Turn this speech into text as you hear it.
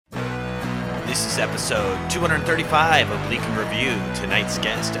This is episode 235 of Bleak and Review. Tonight's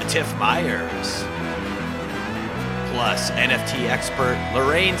guest, Tiff Myers. Plus, NFT expert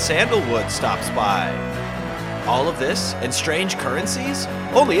Lorraine Sandalwood stops by. All of this and strange currencies?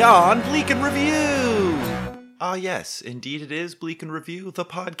 Only on Bleak and Review! Ah yes, indeed it is Bleak and Review, the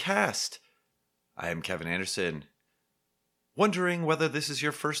podcast. I am Kevin Anderson. Wondering whether this is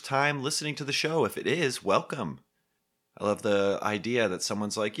your first time listening to the show. If it is, welcome. I love the idea that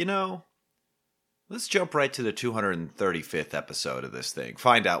someone's like, let's jump right to the 235th episode of this thing.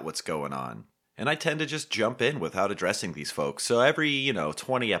 Find out what's going on. And I tend to just jump in without addressing these folks. So every,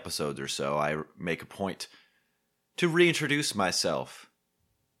 20 episodes or so, I make a point to reintroduce myself.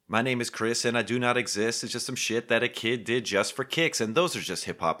 My name is Chris, and I do not exist. It's just some shit that a kid did just for kicks. And those are just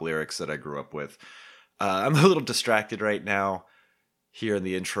hip-hop lyrics that I grew up with. I'm a little distracted right now here in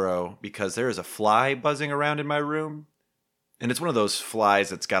the intro because there is a fly buzzing around in my room. And it's one of those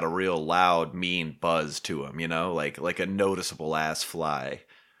flies that's got a real loud, mean buzz to him, like a noticeable ass fly.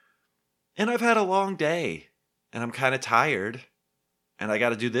 And I've had a long day, and I'm kind of tired, and I got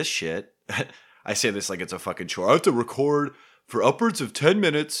to do this shit. I say this like it's a fucking chore. I have to record for upwards of 10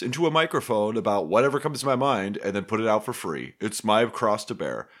 minutes into a microphone about whatever comes to my mind, and then put it out for free. It's my cross to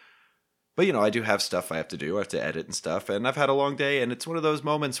bear. But, I do have stuff I have to do. I have to edit and stuff, and I've had a long day, and it's one of those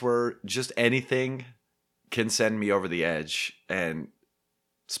moments where just anything can send me over the edge and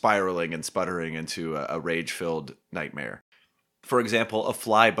spiraling and sputtering into a rage-filled nightmare. For example, a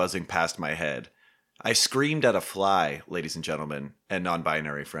fly buzzing past my head. I screamed at a fly, ladies and gentlemen, and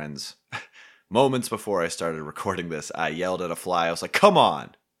non-binary friends. Moments before I started recording this, I yelled at a fly. I was like, come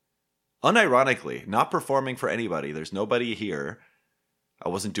on! Unironically, not performing for anybody. There's nobody here. I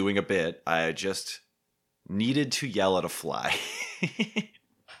wasn't doing a bit. I just needed to yell at a fly.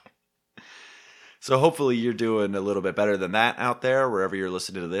 So hopefully you're doing a little bit better than that out there, wherever you're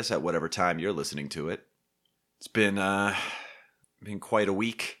listening to this, at whatever time you're listening to it. It's been quite a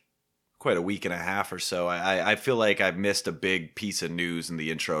week and a half or so. I feel like I've missed a big piece of news in the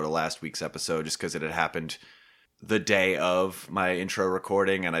intro to last week's episode just because it had happened the day of my intro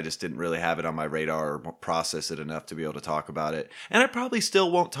recording, and I just didn't really have it on my radar or process it enough to be able to talk about it. And I probably still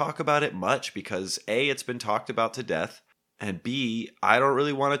won't talk about it much because A, it's been talked about to death, and B, I don't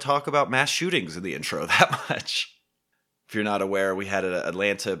really want to talk about mass shootings in the intro that much. If you're not aware, we had an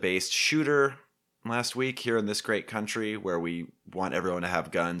Atlanta-based shooter last week here in this great country where we want everyone to have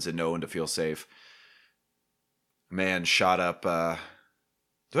guns and no one to feel safe. A man shot up... do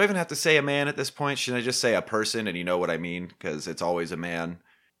I even have to say a man at this point? Should I just say a person and you know what I mean? Because it's always a man.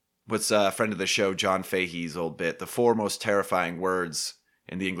 What's a friend of the show, John Fahey's old bit? The four most terrifying words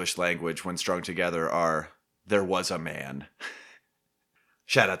in the English language when strung together are... there was a man.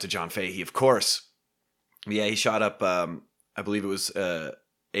 Shout out to John Fahey, of course. Yeah, he shot up, I believe it was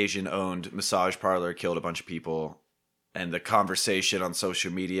Asian-owned massage parlor, killed a bunch of people. And the conversation on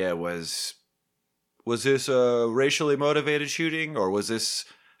social media was this a racially motivated shooting? Or was this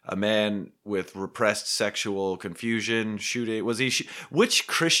a man with repressed sexual confusion shooting? Was he which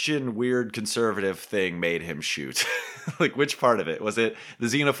Christian weird conservative thing made him shoot? Like, which part of it? Was it the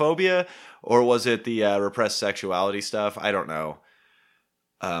xenophobia? Or was it the repressed sexuality stuff? I don't know.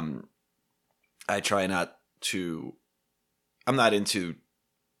 I try not to... I'm not into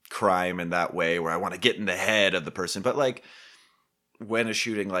crime in that way where I want to get in the head of the person. But, like, when a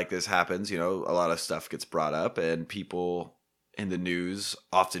shooting like this happens, a lot of stuff gets brought up. And people in the news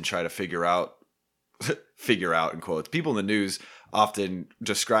often try to figure out in quotes. People in the news often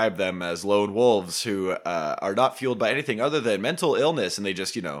describe them as lone wolves who are not fueled by anything other than mental illness. And they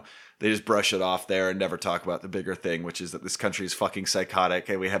just, they just brush it off there and never talk about the bigger thing, which is that this country is fucking psychotic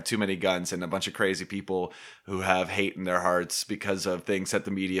and we have too many guns and a bunch of crazy people who have hate in their hearts because of things that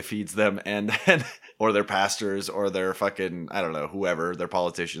the media feeds them and or their pastors or their fucking, I don't know, whoever, their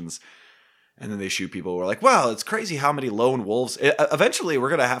politicians. And then they shoot people. We're like, wow, it's crazy how many lone wolves. Eventually, we're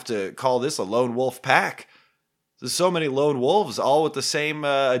going to have to call this a lone wolf pack. There's so many lone wolves, all with the same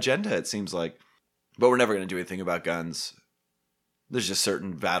agenda, it seems like. But we're never going to do anything about guns. There's just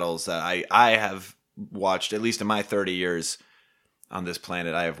certain battles that I have watched, at least in my 30 years on this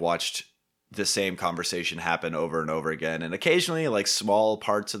planet, I have watched the same conversation happen over and over again. And occasionally, like, small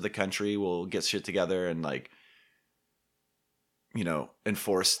parts of the country will get shit together and, like,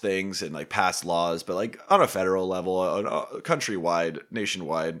 enforce things and, like, pass laws. But, like, on a federal level, countrywide,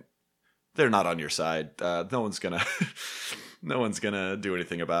 nationwide, they're not on your side. No one's gonna do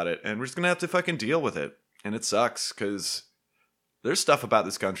anything about it. And we're just gonna have to fucking deal with it. And it sucks, because there's stuff about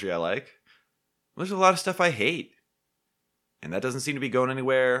this country I like. There's a lot of stuff I hate. And that doesn't seem to be going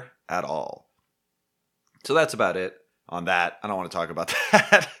anywhere at all. So that's about it on that. I don't want to talk about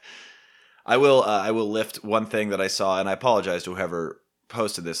that. I will lift one thing that I saw, and I apologize to whoever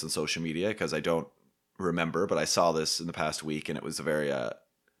posted this on social media because I don't remember, but I saw this in the past week, and it was a very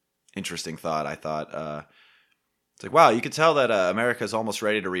interesting thought. I thought it's like, wow, you could tell that America is almost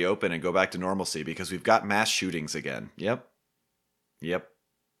ready to reopen and go back to normalcy because we've got mass shootings again. Yep.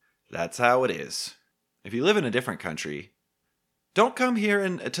 That's how it is. If you live in a different country, don't come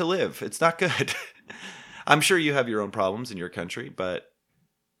here to live. It's not good. I'm sure you have your own problems in your country, but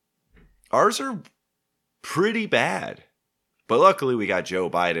ours are pretty bad. But luckily we got Joe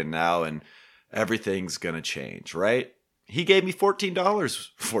Biden now and everything's going to change, right? He gave me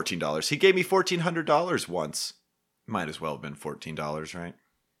 $14. He gave me $1,400 once. Might as well have been $14, right?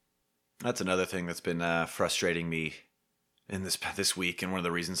 That's another thing that's been frustrating me in this week, and one of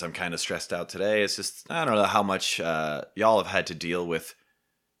the reasons I'm kind of stressed out today is just, I don't know how much y'all have had to deal with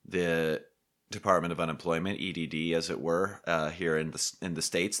the Department of Unemployment, EDD as it were, here in the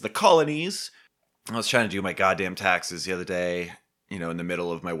States, the colonies. I was trying to do my goddamn taxes the other day, in the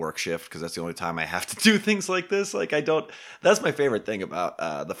middle of my work shift, because that's the only time I have to do things like this. That's my favorite thing about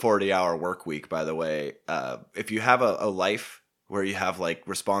the 40-hour work week, by the way. If you have a life where you have like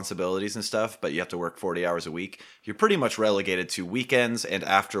responsibilities and stuff, but you have to work 40 hours a week, you're pretty much relegated to weekends and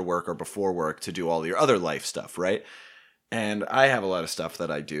after work or before work to do all your other life stuff, right? And I have a lot of stuff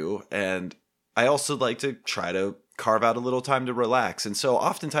that I do, and I also like to try to carve out a little time to relax. And so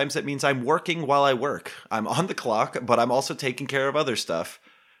oftentimes that means I'm working while I work. I'm on the clock, but I'm also taking care of other stuff.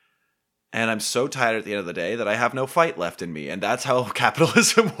 And I'm so tired at the end of the day that I have no fight left in me. And that's how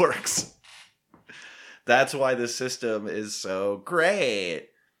capitalism works. That's why this system is so great.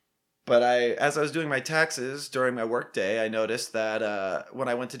 But as I was doing my taxes during my work day, I noticed that when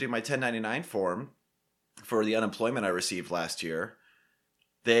I went to do my 1099 form for the unemployment I received last year,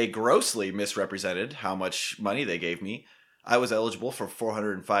 they grossly misrepresented how much money they gave me. I was eligible for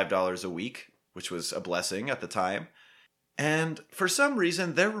 $405 a week, which was a blessing at the time. And for some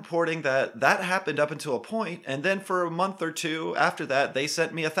reason, they're reporting that happened up until a point, and then for a month or two after that, they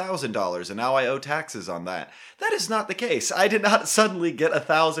sent me $1,000, and now I owe taxes on that. That is not the case. I did not suddenly get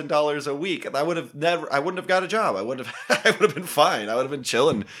 $1,000 a week. I wouldn't have got a job. I would have been fine. I would have been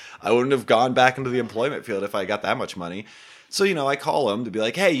chilling. I wouldn't have gone back into the employment field if I got that much money. So, I call them to be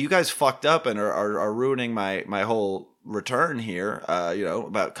like, hey, you guys fucked up and are ruining my whole return here,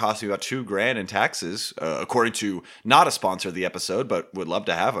 about costing me about $2,000 in taxes, according to not a sponsor of the episode, but would love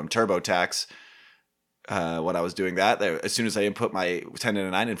to have them, TurboTax. When I was doing that, as soon as I input my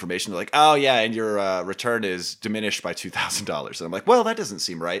 1099 information, they're like, oh yeah, and your return is diminished by $2,000. And I'm like, well, that doesn't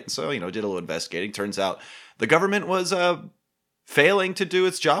seem right. And so, did a little investigating. Turns out the government was failing to do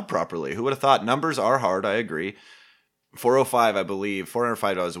its job properly. Who would have thought? Numbers are hard, I agree. 405, I believe,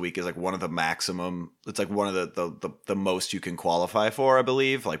 $405 a week is like one of the maximum. It's like one of the most you can qualify for, I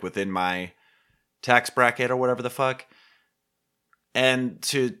believe, like within my tax bracket or whatever the fuck. And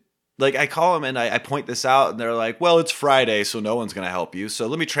I call them and I point this out, and they're like, well, it's Friday, so no one's going to help you. So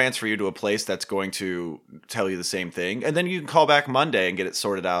let me transfer you to a place that's going to tell you the same thing. And then you can call back Monday and get it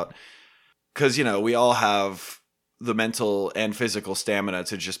sorted out. Because, we all have the mental and physical stamina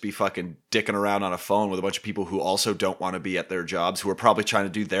to just be fucking dicking around on a phone with a bunch of people who also don't want to be at their jobs, who are probably trying to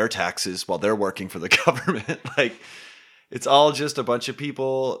do their taxes while they're working for the government. It's all just a bunch of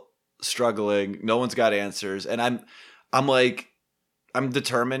people struggling. No one's got answers. And I'm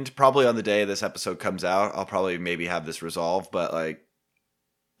determined, probably on the day this episode comes out, I'll probably maybe have this resolved, but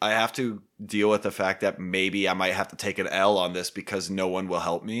I have to deal with the fact that maybe I might have to take an L on this because no one will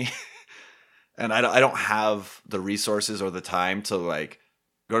help me. And I don't have the resources or the time to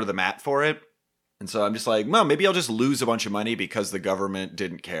go to the mat for it. And so I'm just like, well, maybe I'll just lose a bunch of money because the government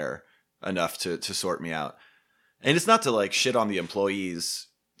didn't care enough to sort me out. And it's not to shit on the employees,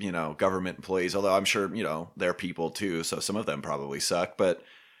 government employees, although I'm sure, they're people too. So some of them probably suck, but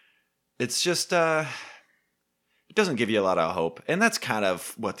it's just, it doesn't give you a lot of hope. And that's kind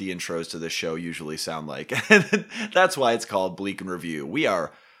of what the intros to this show usually sound like. And that's why it's called Bleak in Review. We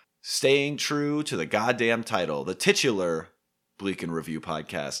are staying true to the goddamn title, the titular Bleak in Review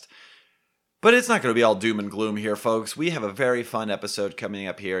podcast. But it's not going to be all doom and gloom here, folks. We have a very fun episode coming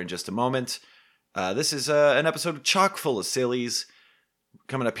up here in just a moment. This is an episode chock full of sillies.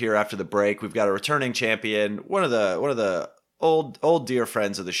 Coming up here after the break, we've got a returning champion, one of the old dear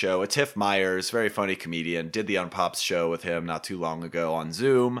friends of the show, Atif Myers, very funny comedian. Did the Unpops show with him not too long ago on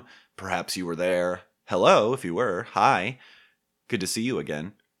Zoom. Perhaps you were there. Hello, if you were. Hi. Good to see you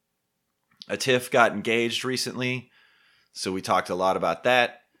again. Atif got engaged recently, so we talked a lot about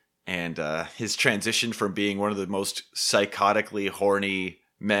that, and his transition from being one of the most psychotically horny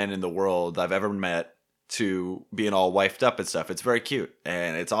men in the world I've ever met to being all wifed up and stuff. It's very cute,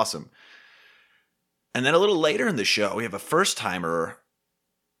 and it's awesome. And then a little later in the show, we have a first timer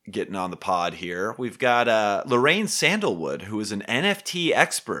getting on the pod here. We've got Lorraine Sandalwood, who is an NFT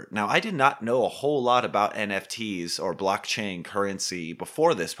expert. Now, I did not know a whole lot about NFTs or blockchain currency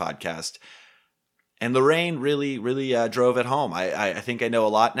before this podcast. And Lorraine really, really drove it home. I think I know a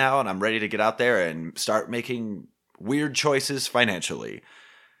lot now, and I'm ready to get out there and start making weird choices financially.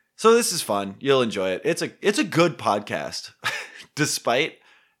 So this is fun. You'll enjoy it. It's a good podcast. Despite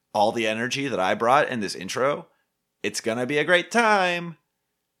all the energy that I brought in this intro, it's going to be a great time.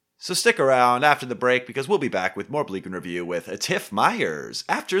 So stick around after the break because we'll be back with more Bleak in Review with Tiff Myers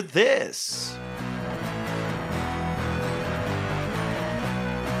after this.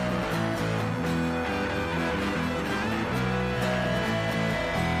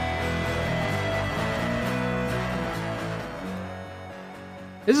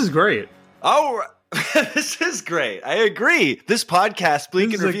 This is great. Oh, this is great. I agree. This podcast,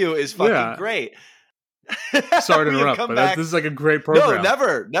 Bleak in Review, is fucking great. Sorry to interrupt, but this is like a great program.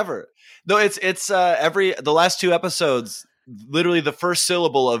 No, never. No, it's the last two episodes, literally the first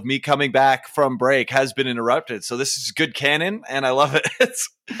syllable of me coming back from break has been interrupted. So this is good canon, and I love it.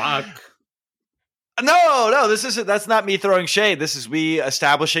 Fuck. No, that's not me throwing shade. This is we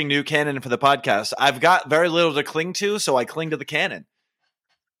establishing new canon for the podcast. I've got very little to cling to, so I cling to the canon.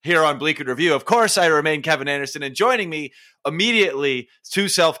 Here on Bleak in Review, of course, I remain Kevin Anderson, and joining me immediately, too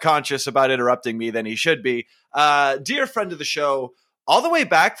self-conscious about interrupting me than he should be, dear friend of the show, all the way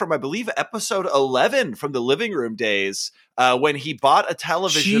back from, I believe, episode 11 from the living room days, when he bought a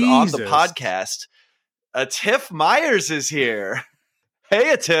television on the podcast. Tiff Myers is here.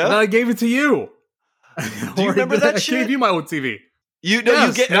 Hey, Tiff. And I gave it to you. Do you remember that shit? I gave you my old TV.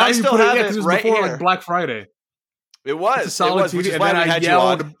 I still have it right before, here. Like Black Friday. It was. It's a solid TV, which is and why then we had you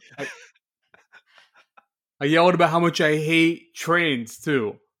on. I yelled about how much I hate trains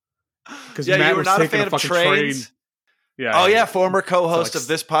too. Because Matt you were was not a taking fan of trains. Train. Yeah. Oh yeah, former co-host of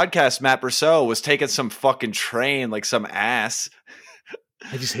this podcast, Matt Brousseau, was taking some fucking train like some ass.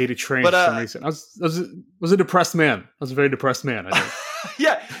 I just hated trains for some reason. I was a depressed man. I was a very depressed man, I think.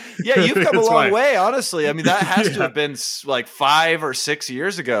 yeah, you've come a long way, honestly. I mean, that has to have been like 5 or 6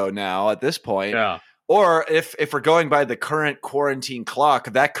 years ago now at this point. Yeah. Or if we're going by the current quarantine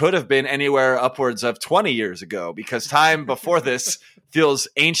clock, that could have been anywhere upwards of 20 years ago because time before this feels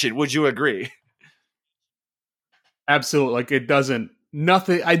ancient. Would you agree? Absolutely. Like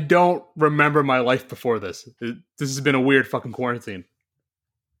nothing. I don't remember my life before this. This has been a weird fucking quarantine.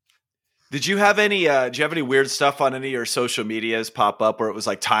 Did you have any weird stuff on any of your social medias pop up where it was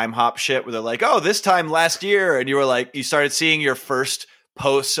like time hop shit where they're like, oh, this time last year. And you were like, you started seeing your first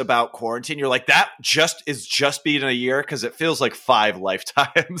posts about quarantine. You're like, that just being a year because it feels like 5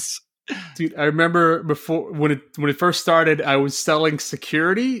 lifetimes. Dude, I remember before when it first started, I was selling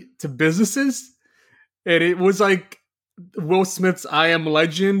security to businesses, and it was like Will Smith's "I Am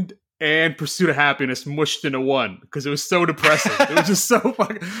Legend" and "Pursuit of Happiness" mushed into one because it was so depressing. It was just so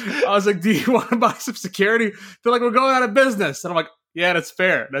fucking. I was like, "Do you want to buy some security?" They're like, "We're going out of business," and I'm like, "Yeah, that's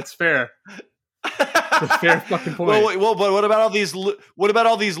fair. That's fair." That's a fair fucking point. Well, but what about all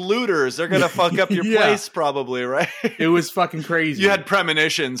these looters? They're gonna fuck up your place, probably, right? It was fucking crazy. You had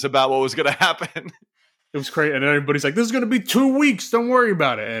premonitions about what was gonna happen. It was crazy, and everybody's like, "This is gonna be 2 weeks. Don't worry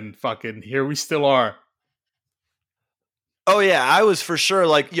about it." And fucking here we still are. Oh yeah, I was for sure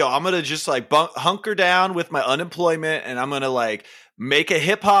like, yo, I'm gonna just like hunker down with my unemployment, and I'm gonna like make a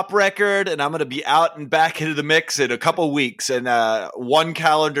hip hop record, and I'm going to be out and back into the mix in a couple weeks. And 1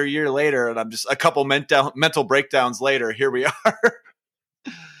 calendar year later, and I'm just a couple mental breakdowns later, here we are.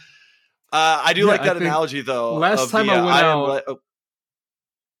 I do like that analogy though. Last time I went out,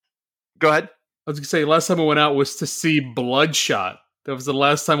 go ahead. I was going to say, last time I went out was to see Bloodshot. That was the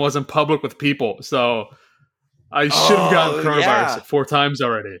last time I was in public with people. So I should have gotten coronavirus 4 times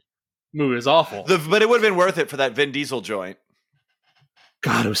already. The movie was awful. But it would have been worth it for that Vin Diesel joint.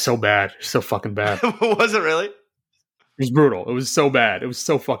 God, it was so bad. So fucking bad. Was it really? It was brutal. It was so bad. It was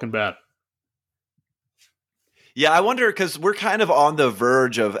so fucking bad. Yeah, I wonder, because we're kind of on the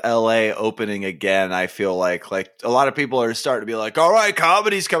verge of LA opening again. I feel like a lot of people are starting to be like, all right,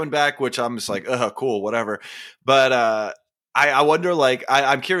 comedy's coming back, which I'm just like, cool, whatever. But I wonder, like,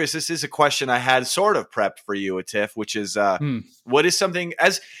 I'm curious. This is a question I had sort of prepped for you, Tiff, which is what is something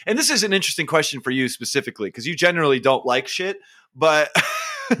and this is an interesting question for you specifically, because you generally don't like shit. But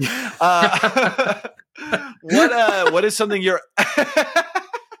what is something you're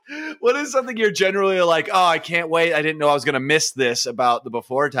what is something you're generally like, oh, I can't wait, I didn't know I was gonna miss this about the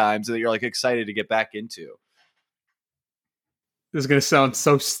before times that you're like excited to get back into? This is gonna sound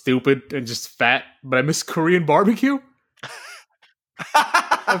so stupid and just fat, but I miss Korean barbecue.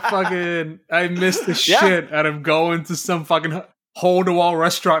 I missed the Yeah. shit out of going to some fucking hole-in-the-wall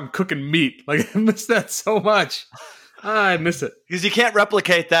restaurant and cooking meat. Like, I miss that so much. I miss it. Because you can't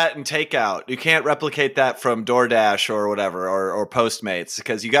replicate that in takeout. You can't replicate that from DoorDash or whatever, or Postmates,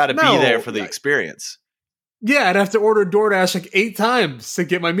 because you got to be there for the experience. Yeah, I'd have to order DoorDash like 8 times to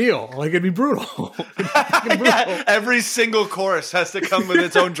get my meal. Like, it'd be brutal. Yeah, every single course has to come with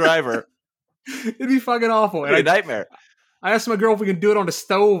its own driver. It'd be fucking awful. It'd be a nightmare. I asked my girl if we can do it on the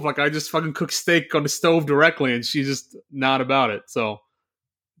stove. Like, I just fucking cook steak on the stove directly, and she's just not about it. So,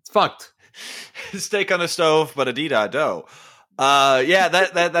 it's fucked. Steak on the stove, but a Dida dough. Yeah,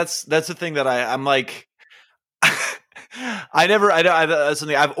 that's the thing that I'm like. That's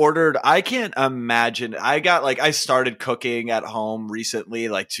something I've ordered. I can't imagine. I started cooking at home recently,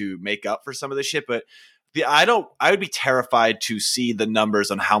 like to make up for some of the shit. But I would be terrified to see the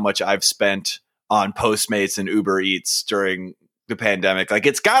numbers on how much I've spent on Postmates and Uber Eats during the pandemic. Like,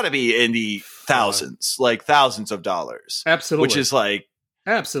 it's got to be in the thousands, like thousands of dollars. Absolutely, which is like.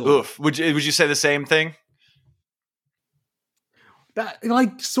 Absolutely. Oof. Would you say the same thing? That,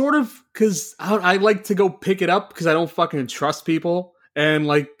 like, sort of, because I like to go pick it up because I don't fucking trust people. And,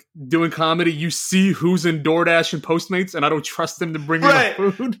 like, doing comedy, you see who's in DoorDash and Postmates, and I don't trust them to bring me my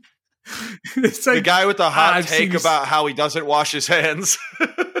food. It's like the guy with the hot take about how he doesn't wash his hands.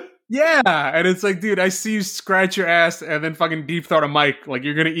 Yeah, and it's like, dude, I see you scratch your ass and then fucking deep throat a mic. Like,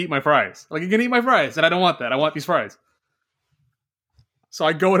 you're gonna eat my fries. Like, you're gonna eat my fries, and I don't want that. I want these fries. So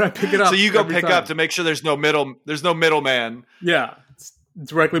I go and I pick it up. So you go pick up to make sure there's no middleman. Yeah. It's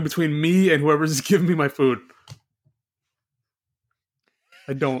directly between me and whoever's giving me my food.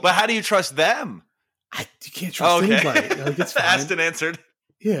 I don't. But how do you trust them? You can't trust anybody. Like, it's fine. Asked and answered.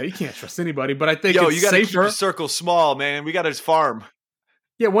 Yeah, you can't trust anybody. But I think you it's gotta safer. keep your circle small, man. We got to farm.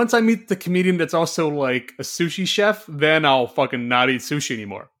 Yeah, once I meet the comedian that's also like a sushi chef, then I'll fucking not eat sushi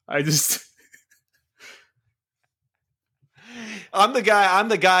anymore. I'm the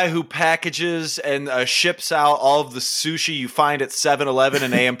guy who packages and ships out all of the sushi you find at 7-Eleven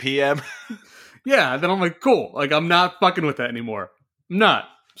and AM PM. Yeah, then I'm like, cool. Like, I'm not fucking with that anymore. I'm not.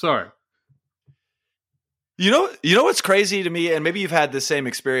 Sorry. You know what's crazy to me, and maybe you've had the same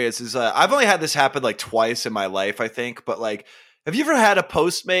experience, is I've only had this happen like twice in my life, I think. But like, have you ever had a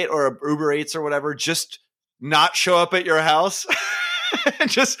Postmate or a Uber Eats or whatever just not show up at your house and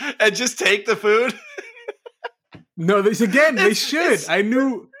just take the food? No, they should. I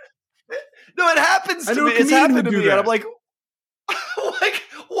knew. No, it happens to me. It's happened to me, and I'm like,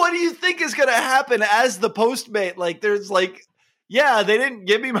 what do you think is going to happen as the Postmate? Like, there's like, yeah, they didn't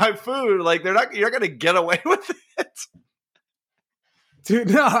give me my food. Like, you're not going to get away with it. Dude,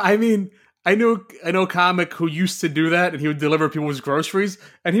 no, I mean, I know a comic who used to do that, and he would deliver people's groceries,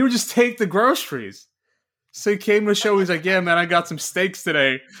 and he would just take the groceries. So he came to the show. He's like, "Yeah, man, I got some steaks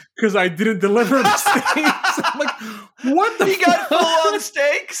today because I didn't deliver the steaks." I'm like, "What the?" He got full on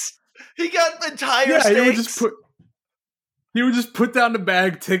steaks. He got entire steaks. He would just put down the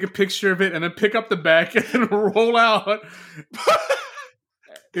bag, take a picture of it, and then pick up the bag and roll out.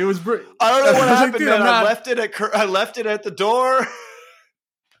 It was. I don't know what happened. Like, man, I left it at the door.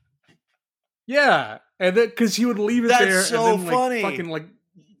 Yeah, and then because he would leave it there. That's so and then, funny. Fucking like.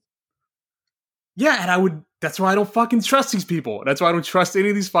 Yeah, and that's why I don't fucking trust these people. That's why I don't trust any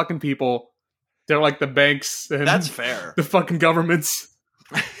of these fucking people. They're like the banks and that's fair. The fucking governments.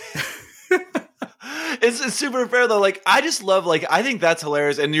 It's super fair though. Like, I just love, like, I think that's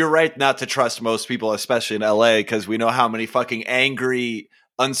hilarious. And you're right not to trust most people, especially in LA, because we know how many fucking angry,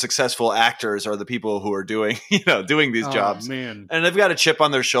 unsuccessful actors are the people who are doing these jobs. Man. And they've got a chip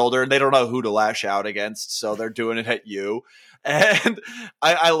on their shoulder and they don't know who to lash out against. So they're doing it at you. And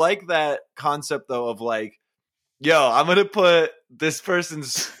I like that concept though of like, yo, I'm going to put this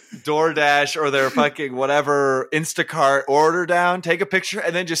person's DoorDash or their fucking whatever Instacart order down, take a picture,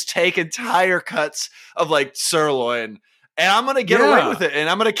 and then just take entire cuts of like sirloin. And I'm going to get away with it. And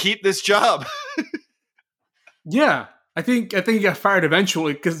I'm going to keep this job. Yeah. I think he got fired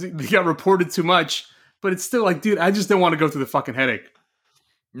eventually because he got reported too much. But it's still like, dude, I just don't want to go through the fucking headache.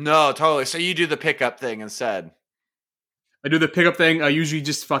 No, totally. So you do the pickup thing instead. I do the pickup thing. I usually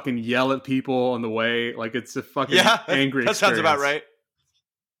just fucking yell at people on the way. Like, it's a fucking angry that experience. Sounds about right.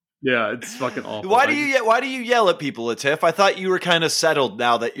 Yeah, it's fucking awful. Why do you yell at people, Atif? I thought you were kind of settled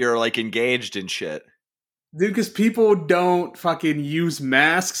now that you're like engaged in shit. Dude, because people don't fucking use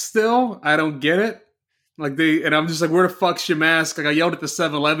masks still. I don't get it. Like, and I'm just like, where the fuck's your mask? Like, I yelled at the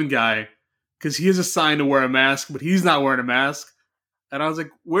 7-Eleven guy because he has a sign to wear a mask, but he's not wearing a mask. And I was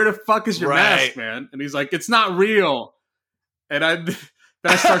like, where the fuck is your mask, man? And he's like, it's not real. And then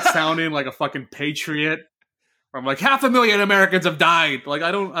I start sounding like a fucking patriot. Where I'm like, 500,000 Americans have died. Like,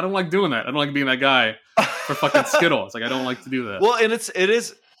 I don't like doing that. I don't like being that guy for fucking Skittles. Like, I don't like to do that. Well, and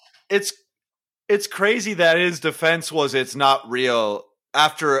it's crazy that his defense was it's not real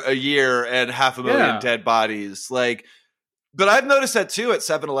after a year and 500,000 dead bodies. Like, but I've noticed that too at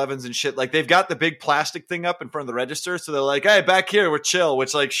 7-Elevens and shit. Like, they've got the big plastic thing up in front of the register, so they're like, "Hey, back here, we're chill."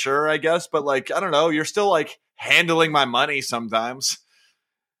 Which, like, sure, I guess, but like, I don't know. You're still like handling my money sometimes.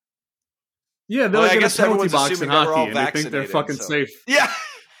 Yeah, they're like in a penalty box in hockey, and they think they're fucking safe. Yeah,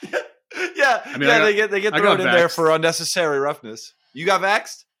 yeah. I mean, they get thrown in there for unnecessary roughness. You got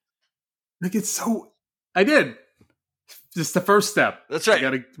vaxxed? Like, it's so. I did. Just the first step. That's right. I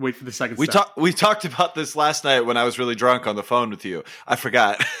gotta wait for the second step. We talked about this last night when I was really drunk on the phone with you. I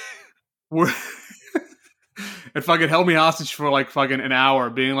forgot. It fucking held me hostage for like fucking an hour,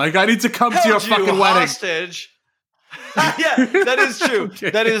 being like, "I need to come to your fucking wedding." Hostage. Yeah, that is true. Okay.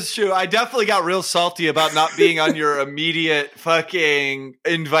 That is true. I definitely got real salty about not being on your immediate fucking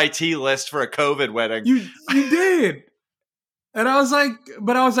invitee list for a COVID wedding. You did. And I was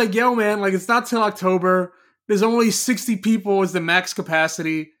like, yo, man, like, it's not till October. There's only 60 people as the max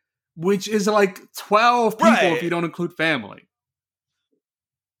capacity, which is like 12 people if you don't include family.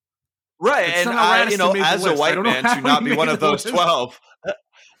 Right. And I, as a white man, to not be one of those 12.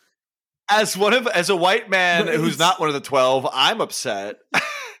 As a white man who's not one of the 12, I'm upset.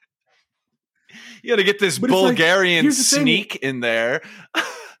 You got to get this Bulgarian sneak in there.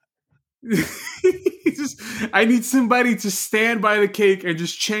 I need somebody to stand by the cake and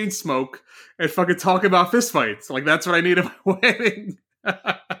just chain smoke and fucking talk about fistfights. Like, that's what I need at my wedding.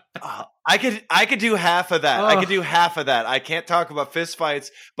 I could do half of that. I could do half of that. I can't talk about fistfights,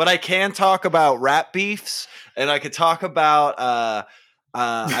 but I can talk about rap beefs, and I could talk about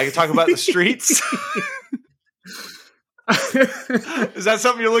the streets. Is that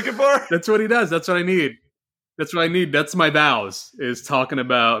something you're looking for? That's what he does. That's what I need. That's what I need. That's my vows, is talking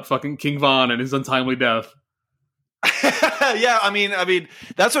about fucking King Von and his untimely death. Yeah, I mean,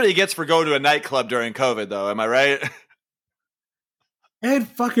 that's what he gets for going to a nightclub during COVID, though. Am I right? And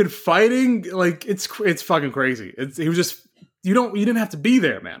fucking fighting, like, it's fucking crazy. He was just, you didn't have to be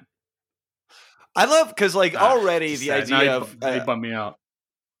there, man. I love, because like already the idea of they bummed me out.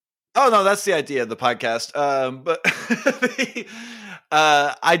 Oh no, that's the idea of the podcast. But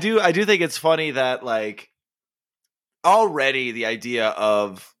I do think it's funny that like already the idea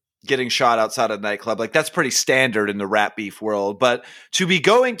of getting shot outside a nightclub, like, that's pretty standard in the rap beef world. But to be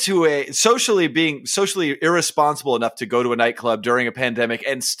going to being socially irresponsible enough to go to a nightclub during a pandemic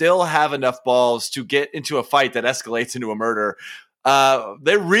and still have enough balls to get into a fight that escalates into a murder,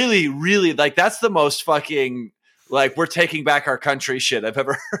 they're really, really, like, that's the most fucking, like, we're taking back our country shit I've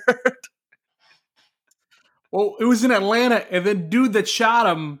ever heard. Well, it was in Atlanta, and then dude that shot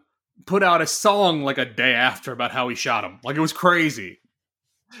him put out a song like a day after about how he shot him. Like, it was crazy.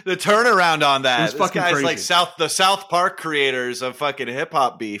 The turnaround on that. This guy's crazy. Like the South Park creators of fucking hip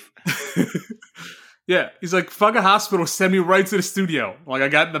hop beef. Yeah, he's like, fuck a hospital, send me right to the studio. Like, I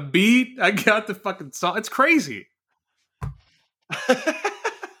got the beat, I got the fucking song. It's crazy.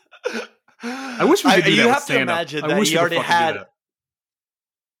 I wish we could do that. You have to imagine that he already had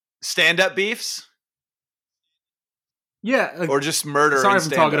stand-up beefs. Yeah, like, or just murder. Sorry if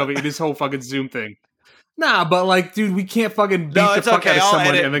I'm talking over this whole fucking Zoom thing. Nah, but like, dude, we can't fucking beat the fuck out of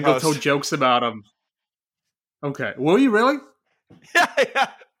someone and then go tell jokes about them. Okay, will you really? Yeah.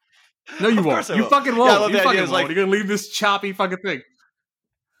 No, you won't. You fucking won't. You fucking won't. You're gonna leave this choppy fucking thing.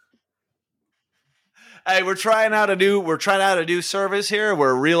 Hey, we're trying out a new service here.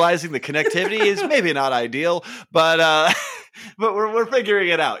 We're realizing the connectivity is maybe not ideal, but we're figuring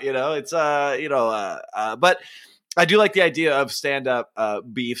it out. You know, it's but I do like the idea of stand-up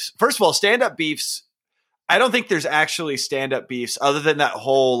beefs. First of all, stand-up beefs. I don't think there's actually stand-up beefs other than that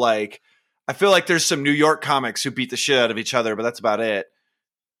whole, like, I feel like there's some New York comics who beat the shit out of each other, but that's about it.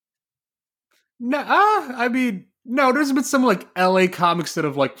 No, I mean, no, there's been some like LA comics that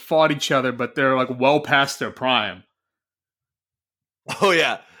have like fought each other, but they're like well past their prime. Oh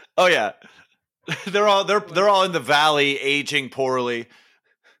yeah. They're all in the valley, aging poorly.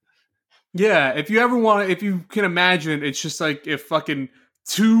 Yeah, if you can imagine, it's just like if fucking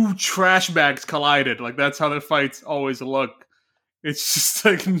two trash bags collided. Like, that's how their fights always look. It's just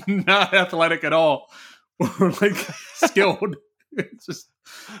like not athletic at all, or like skilled. It's just.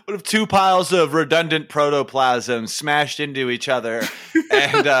 What if two piles of redundant protoplasm smashed into each other,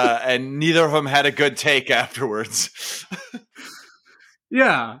 and neither of them had a good take afterwards?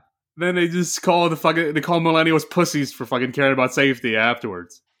 Yeah, then they just call millennials pussies for fucking caring about safety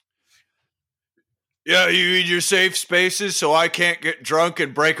afterwards. Yeah, you need your safe spaces so I can't get drunk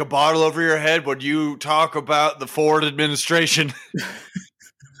and break a bottle over your head when you talk about the Ford administration.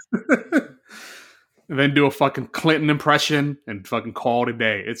 And then do a fucking Clinton impression and fucking call it a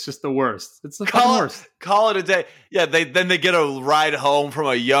day. It's just the worst. It's the fucking worst. Call it a day. Yeah, then they get a ride home from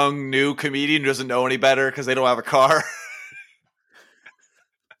a young new comedian who doesn't know any better because they don't have a car.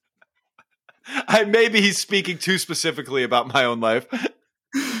 Maybe he's speaking too specifically about my own life.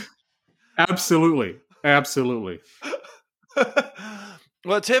 Absolutely.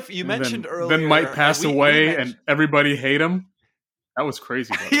 Well, Tiff, you mentioned earlier. Then Mike passed away and everybody hate him. That was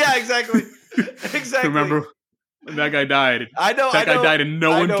crazy. Yeah, exactly. Exactly. Remember when that guy died? I know. That guy died and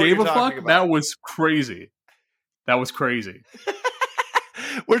no one gave a fuck? About. That was crazy.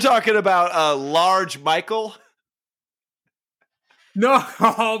 We're talking about Large Michael. No,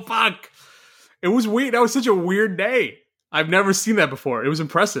 oh, fuck. It was weird. That was such a weird day. I've never seen that before. It was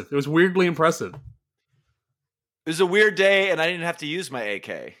impressive. It was weirdly impressive. It was a weird day, and I didn't have to use my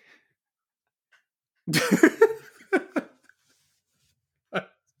AK.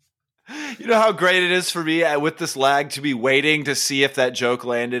 You know how great it is for me with this lag to be waiting to see if that joke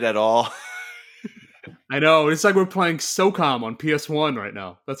landed at all? I know. It's like we're playing SOCOM on PS1 right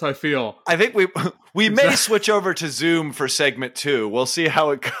now. That's how I feel. I think we may switch over to Zoom for segment 2. We'll see how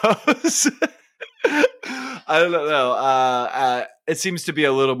it goes. I don't know. It seems to be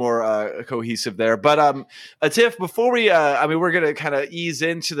a little more cohesive there. But Tiff, before we, we're going to kind of ease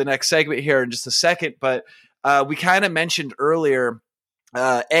into the next segment here in just a second. But we kind of mentioned earlier,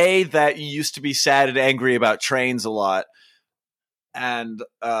 that you used to be sad and angry about trains a lot, and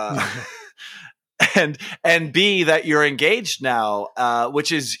and B, that you're engaged now,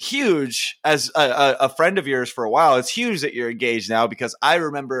 which is huge. As a friend of yours for a while, it's huge that you're engaged now, because I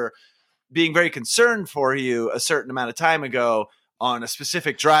remember being very concerned for you a certain amount of time ago on a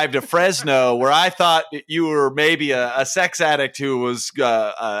specific drive to Fresno where I thought you were maybe a sex addict who was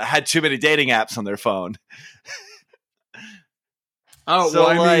had too many dating apps on their phone. Oh, so,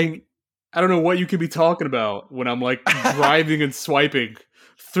 well, I mean, I don't know what you could be talking about when I'm like driving and swiping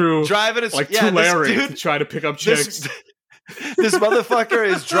through Tulare to try to pick up chicks. This motherfucker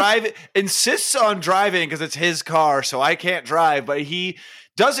is insists on driving because it's his car, so I can't drive, but he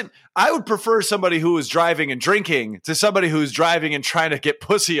doesn't. I would prefer somebody who is driving and drinking to somebody who's driving and three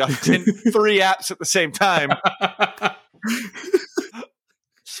apps at the same time.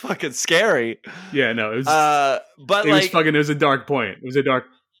 It's fucking scary. Yeah, no, it was, it was a dark point. It's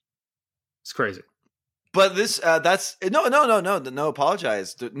crazy. But this, that's no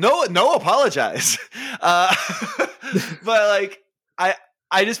apologize. No apologize. But like, I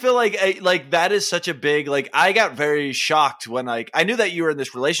just feel like that is such a big, like, I got very shocked when I knew that you were in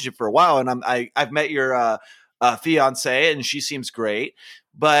this relationship for a while, and I've met your fiance and she seems great,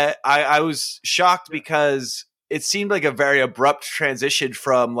 but I was shocked because it seemed like a very abrupt transition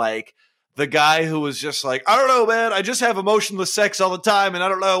from like the guy who was just like, I don't know, man, I just have emotionless sex all the time and I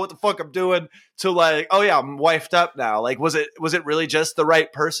don't know what the fuck I'm doing, to like, oh yeah, I'm wifed up now. Like, was it really just the right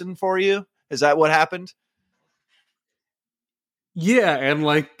person for you? Is that what happened? Yeah, and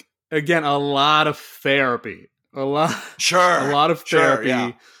like, again, a lot of therapy. A lot of therapy.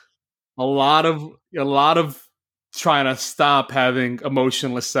 Yeah. A lot of trying to stop having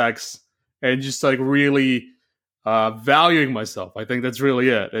emotionless sex and just like really valuing myself. I think that's really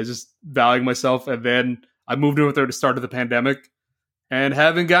it. It's just valuing myself. And then I moved in with her to start of the pandemic and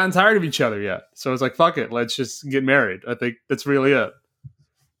haven't gotten tired of each other yet. So it's like, fuck it, let's just get married. I think that's really it.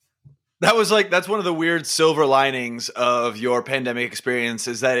 That's one of the weird silver linings of your pandemic experience,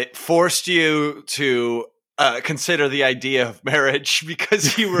 is that it forced you to consider the idea of marriage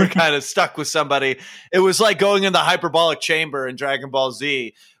because you were kind of stuck with somebody. It was like going in the hyperbolic chamber in Dragon Ball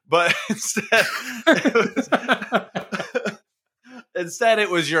Z, but instead it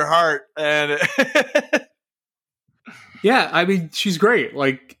was your heart. And yeah, I mean, she's great.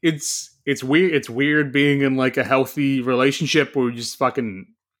 Like, it's weird. It's weird being in like a healthy relationship where you just fucking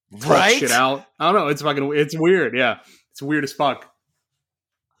talk shit out. I don't know. It's weird. Yeah, it's weird as fuck.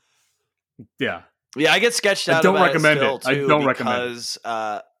 Yeah. Yeah, I get sketched out. I don't recommend it. I don't recommend it.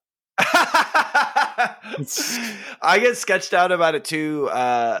 I get sketched out about it too,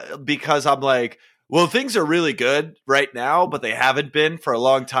 because I'm like, well, things are really good right now, but they haven't been for a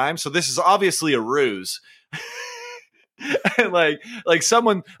long time. So this is obviously a ruse. And like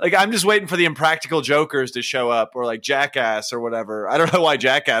someone, like, I'm just waiting for the Impractical Jokers to show up, or like Jackass or whatever. I don't know why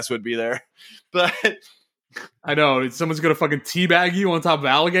Jackass would be there, but I know someone's gonna fucking teabag you on top of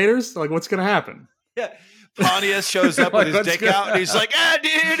alligators. Like, what's gonna happen? Yeah, Pontius shows up with his dick out, and he's like, "Ah,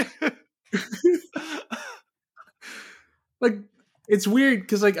 dude." Like, it's weird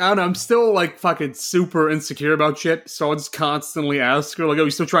because like I don't know, I'm still like fucking super insecure about shit. So I'll just constantly ask her like, "Oh,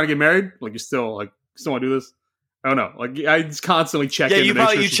 you still trying to get married? Like you still want to do this?" I don't know. Like I just constantly check in to make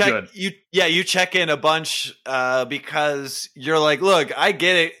sure she's good. You check in a bunch because you're like, look, I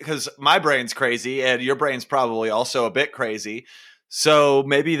get it because my brain's crazy and your brain's probably also a bit crazy. So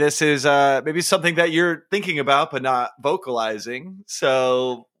maybe this is maybe something that you're thinking about but not vocalizing.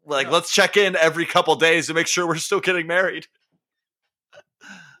 So let's check in every couple days to make sure we're still getting married.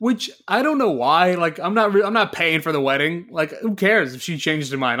 Which I don't know why. Like I'm not paying for the wedding. Like who cares if she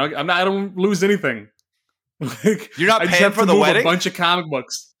changes her mind? Like, I don't lose anything. Like you're not paying for the wedding? A bunch of comic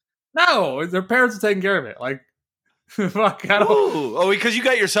books. No, their parents are taking care of it. Like fuck, I don't. Ooh, oh, because you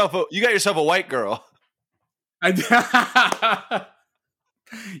got yourself a white girl. You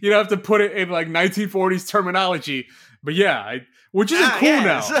don't have to put it in like 1940s terminology, but yeah, which isn't cool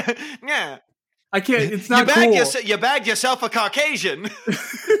now. Yeah. I can't. It's not cool. You bagged yourself a Caucasian.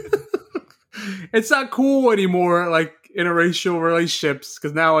 It's not cool anymore, like interracial relationships,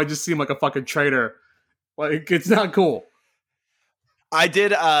 because now I just seem like a fucking traitor. Like it's not cool. I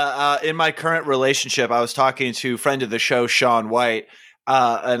did in my current relationship. I was talking to a friend of the show, Sean White,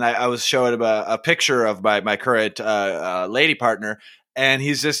 and I was showing him a picture of my current lady partner, and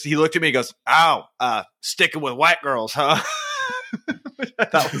he looked at me and goes, "Ow, sticking with white girls, huh?"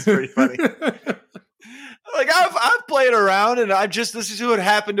 That was pretty funny. Like I've played around, and this is who it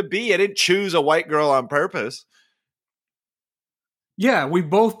happened to be. I didn't choose a white girl on purpose. Yeah, we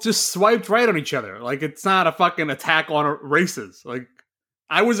both just swiped right on each other. Like it's not a fucking attack on races. Like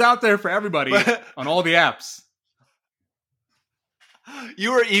I was out there for everybody on all the apps.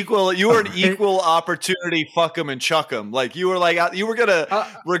 You were equal. You were an equal opportunity fuck 'em and chuck 'em. Like you were gonna,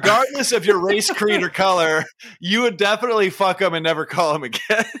 regardless of your race, creed, or color, you would definitely fuck 'em and never call 'em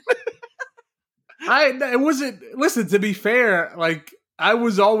again. It wasn't. Listen, to be fair, like I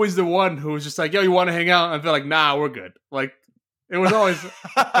was always the one who was just like, "Yo, you want to hang out?" And I feel like, "Nah, we're good." Like it was always.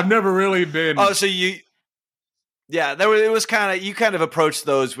 I've never really been. Oh, so you. Yeah, it was kind of, you kind of approached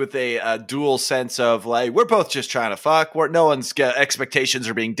those with a dual sense of like, we're both just trying to fuck. No one's expectations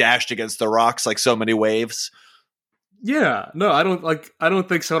are being dashed against the rocks like so many waves. Yeah, no, I don't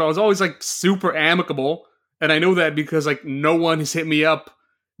think so. I was always like super amicable, and I know that because like no one has hit me up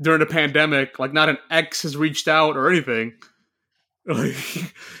during the pandemic. Like not an ex has reached out or anything.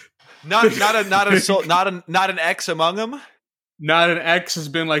 Like, not an ex among them. Not an ex has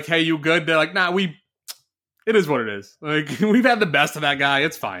been like, "Hey, you good?" They're like, "Nah, it is what it is. Like we've had the best of that guy.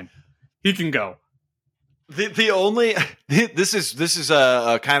 It's fine. He can go." The only this is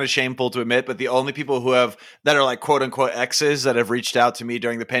a kind of shameful to admit, but the only people that are like quote unquote exes that have reached out to me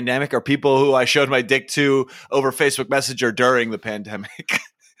during the pandemic are people who I showed my dick to over Facebook Messenger during the pandemic.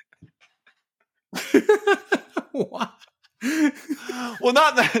 What? Well,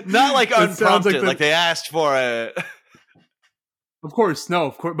 not like unprompted, like they asked for it. Of course,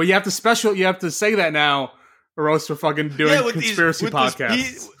 but you have to say that now, or else we're fucking doing conspiracy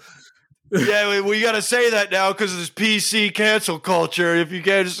podcasts. Yeah, we got to say that now because of this PC cancel culture. If you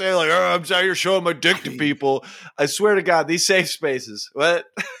can't just say like, "Oh, I'm sorry, you're showing my dick to people," I swear to God, these safe spaces. What?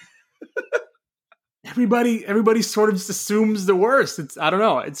 Everybody sort of just assumes the worst. I don't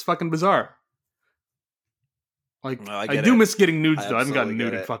know. It's fucking bizarre. Like I do miss getting nudes though. I haven't gotten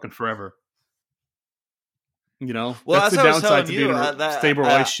nude in fucking forever. You know, well, that's the downside to being in a stable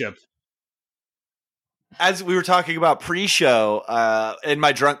relationship. As we were talking about pre-show, in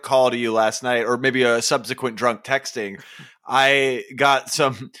my drunk call to you last night, or maybe a subsequent drunk texting, I got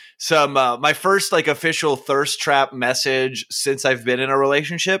some my first like official thirst trap message since I've been in a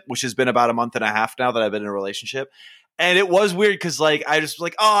relationship, which has been about a month and a half now that I've been in a relationship. And it was weird because like I just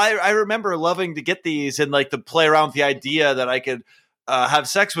like, I remember loving to get these and like to play around with the idea that I could have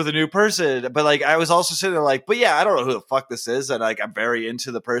sex with a new person. But like I was also sitting there like, but yeah, I don't know who the fuck this is, and like I'm very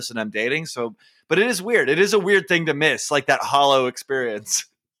into the person I'm dating. So, but it is weird. It is a weird thing to miss, like that hollow experience.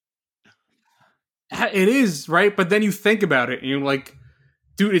 It is, right? But then you think about it and you're like,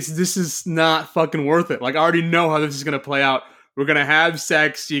 dude, this is not fucking worth it. Like I already know how this is gonna play out. We're gonna have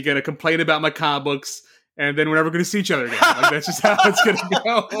sex. You're gonna complain about my comic books. And then we're never going to see each other again. Like, that's just how it's going to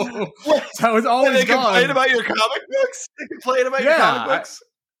go. That's how it's always they gone. Complain about your comic books? They complain about your comic books?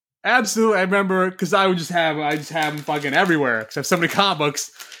 Absolutely. I remember, because I just have them fucking everywhere. Because I have so many comic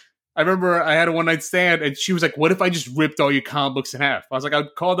books. I remember I had a one-night stand, and she was like, "What if I just ripped all your comic books in half?" I was like,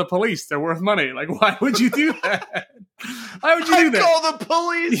 "I'd call the police. They're worth money. Like, why would you do that? Why would you do that?" Call the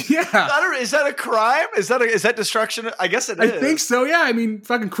police? Yeah. Is that a crime? Is that destruction? I guess it is. I think so, yeah. I mean,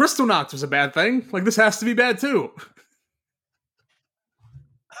 fucking Crystal Knots was a bad thing. Like, this has to be bad, too.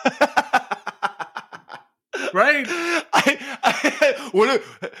 Right?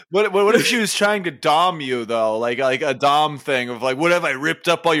 what if she was trying to dom you though, like a dom thing of like, what if I ripped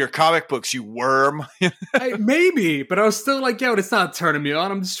up all your comic books, you worm? Maybe, but I was still like, yo, it's not turning me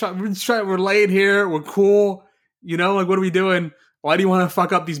on. We're laying here, we're cool, you know, like what are we doing? Why do you want to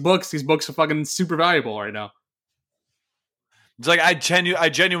fuck up these books? These books are fucking super valuable right now. It's like I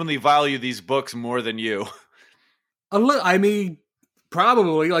genuinely value these books more than you. I mean,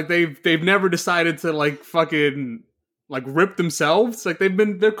 probably like they've never decided to like fucking like rip themselves. Like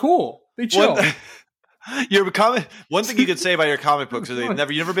they're cool. They chill. One thing you could say about your comic books is you've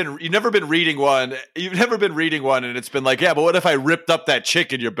never been reading one. You've never been reading one, and it's been like, yeah, but what if I ripped up that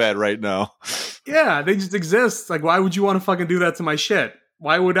chick in your bed right now? Yeah, they just exist. Like, why would you want to fucking do that to my shit?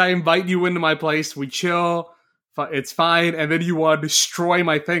 Why would I invite you into my place? We chill. It's fine, and then you want to destroy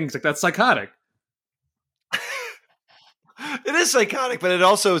my things. Like, that's psychotic. It is psychotic, but it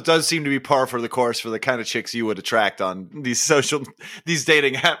also does seem to be par for the course for the kind of chicks you would attract on these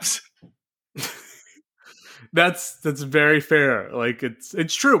dating apps. That's very fair. Like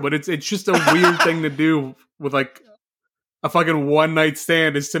it's true, but it's just a weird thing to do with like a fucking one night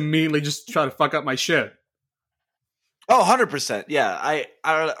stand is to immediately just try to fuck up my shit. Oh, 100%. Yeah. I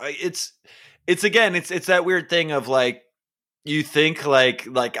don't know. It's again, it's that weird thing of like, you think like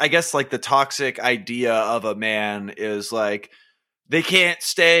I guess like the toxic idea of a man is like they can't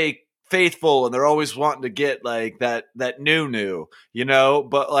stay faithful and they're always wanting to get like that new, you know,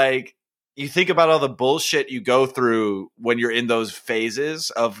 but like you think about all the bullshit you go through when you're in those phases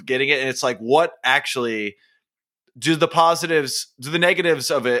of getting it, and it's like, what actually do the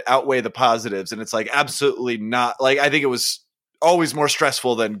negatives of it outweigh the positives? And it's like, absolutely not. Like, I think it was always more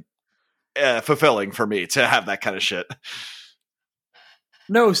stressful than fulfilling for me to have that kind of shit.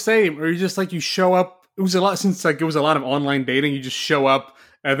 No, same. Or you just like, you show up. It was a lot of online dating. You just show up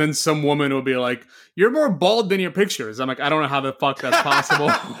and then some woman will be like, you're more bald than your pictures. I'm like, I don't know how the fuck that's possible.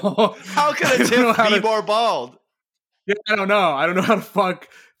 How can a Tiff be more bald? Yeah, I don't know. I don't know how to fuck.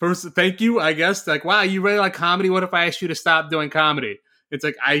 First, thank you, I guess. Like, wow, you really like comedy? What if I asked you to stop doing comedy? It's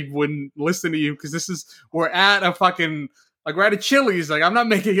like, I wouldn't listen to you because we're at a fucking, like, we're at a Chili's. Like, I'm not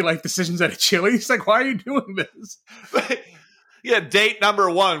making like decisions at a Chili's. Like, why are you doing this? Yeah, date number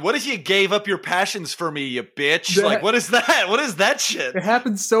 1. What if you gave up your passions for me, you bitch? Like, what is that? What is that shit? It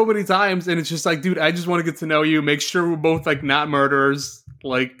happens so many times, and it's just like, dude, I just want to get to know you, make sure we're both, like, not murderers.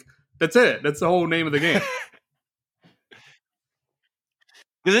 Like, that's it. That's the whole name of the game.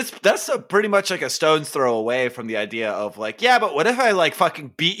 Because that's pretty much like a stone's throw away from the idea of like, yeah, but what if I like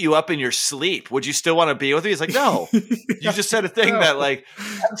fucking beat you up in your sleep? Would you still want to be with me? It's like, no. You just said a thing that like,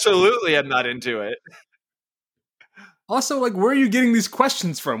 absolutely I'm not into it. Also, like, where are you getting these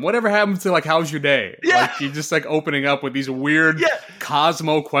questions from? Whatever happened to, like, how's your day? Yeah. Like, you're just, like, opening up with these weird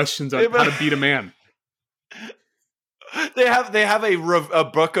Cosmo questions on how to beat a man. They have a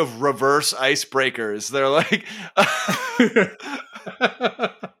book of reverse icebreakers. They're like,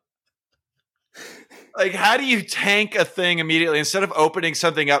 like, how do you tank a thing immediately? Instead of opening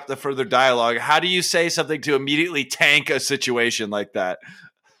something up to further dialogue, how do you say something to immediately tank a situation like that?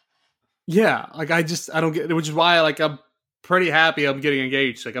 Yeah, like I don't get it, which is why I'm pretty happy I'm getting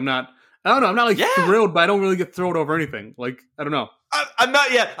engaged. Like I'm not like thrilled, but I don't really get thrilled over anything. Like, I don't know. I'm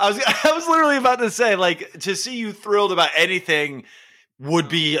not yet. I was literally about to say, like, to see you thrilled about anything would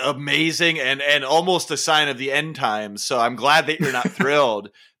be amazing and almost a sign of the end times. So I'm glad that you're not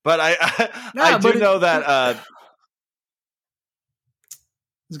thrilled. But I do know that I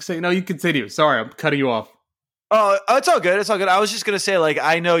was gonna say, no, you continue. Sorry, I'm cutting you off. Oh, it's all good. It's all good. I was just going to say, like,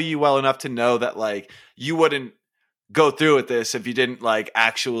 I know you well enough to know that, like, you wouldn't go through with this if you didn't, like,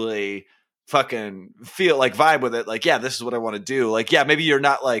 actually fucking feel, like, vibe with it. Like, yeah, this is what I want to do. Like, yeah, maybe you're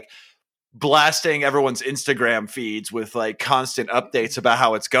not, like, blasting everyone's Instagram feeds with, like, constant updates about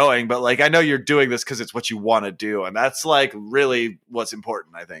how it's going. But, like, I know you're doing this because it's what you want to do. And that's, like, really what's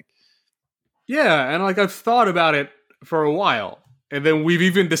important, I think. Yeah, and, like, I've thought about it for a while. And then we've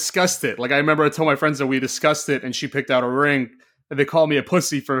even discussed it. Like, I remember I told my friends that we discussed it, and she picked out a ring, and they called me a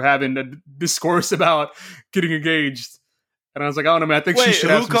pussy for having a discourse about getting engaged. And I was like, oh no, man, I think she should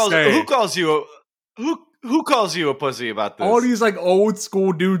have some say. Who calls you a pussy about this? All these like old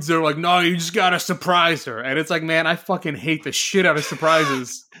school dudes are like, no, you just gotta surprise her. And it's like, man, I fucking hate the shit out of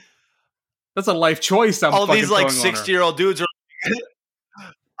surprises. That's a life choice. All these like 60-year-old dudes are.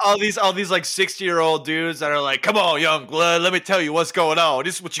 All these like 60-year-old dudes that are like, come on, young blood, let me tell you what's going on.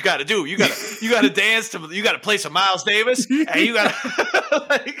 This is what you got to do. You got to dance you got to play some Miles Davis, and you got to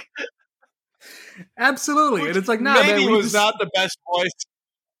like. Absolutely, and it's like, nah, maybe man, was not the best voice.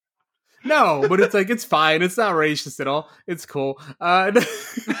 No, but it's like, it's fine. It's not racist at all. It's cool.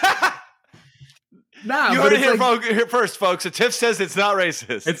 Nah, You but heard it it's here first, folks. A Tiff says it's not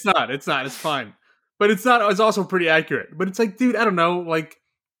racist. It's not. It's fine. But it's not. It's also pretty accurate. But it's like, dude, I don't know. Like,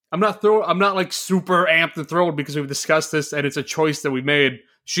 I'm not like super amped and thrilled because we've discussed this and it's a choice that we made.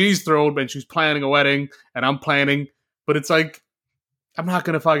 She's thrilled and she's planning a wedding and I'm planning. But it's like, I'm not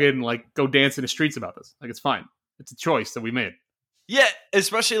gonna fucking like go dance in the streets about this. Like, it's fine. It's a choice that we made. Yeah,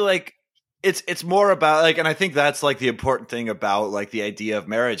 especially like it's more about like, and I think that's like the important thing about like the idea of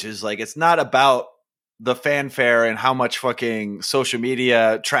marriage is like it's not about the fanfare and how much fucking social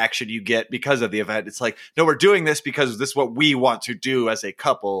media traction you get because of the event. It's like, no, we're doing this because this is what we want to do as a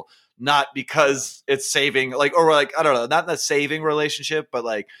couple, not because it's saving like, or like, I don't know, not in a saving relationship, but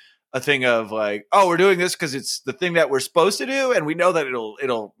like a thing of like, oh, we're doing this because it's the thing that we're supposed to do. And we know that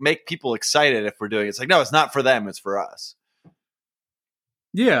it'll make people excited if we're doing it. It's like, no, it's not for them. It's for us.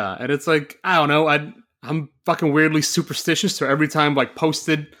 Yeah. And it's like, I don't know. I'm fucking weirdly superstitious. So every time like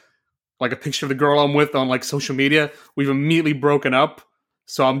posted like a picture of the girl I'm with on like social media, we've immediately broken up.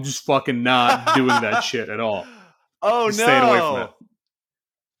 So I'm just fucking not doing that shit at all. Oh, just no. Staying away from it.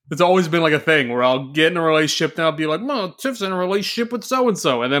 It's always been like a thing where I'll get in a relationship and I'll be like, well, Tiff's in a relationship with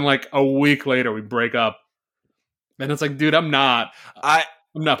so-and-so. And then like a week later we break up. And it's like, dude, I'm not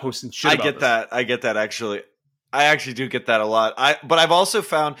posting shit about this. I get that actually. I actually do get that a lot. But I've also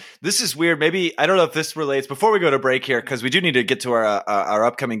found this is weird. Maybe I don't know if this relates before we go to break here, because we do need to get to our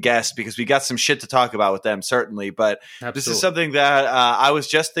upcoming guests because we got some shit to talk about with them, certainly. But Absolutely. This is something that I was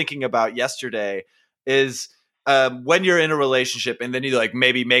just thinking about yesterday is when you're in a relationship and then you like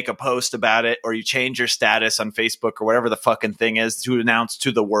maybe make a post about it or you change your status on Facebook or whatever the fucking thing is to announce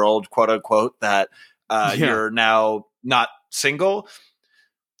to the world, quote unquote, that you're now not single.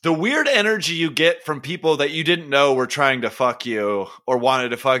 The weird energy you get from people that you didn't know were trying to fuck you or wanted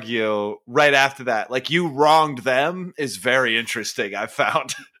to fuck you right after that, like you wronged them, is very interesting. I've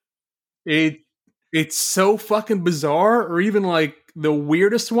found it's so fucking bizarre. Or even like the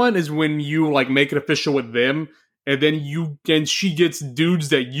weirdest one is when you like make it official with them, and then she gets dudes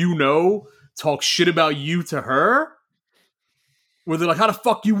that you know talk shit about you to her, where they're like, "How the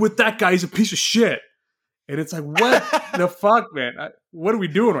fuck you with that guy? He's a piece of shit." And it's like, what the fuck, man? What are we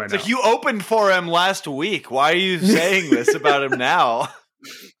doing right now? It's like, you opened for him last week. Why are you saying this about him now?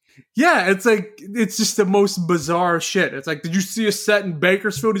 Yeah, it's like, it's just the most bizarre shit. It's like, did you see a set in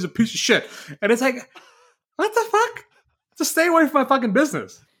Bakersfield? He's a piece of shit. And it's like, what the fuck? Just stay away from my fucking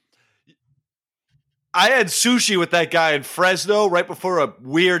business. I had sushi with that guy in Fresno right before a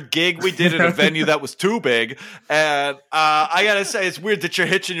weird gig we did in a venue that was too big. And I got to say, it's weird that you're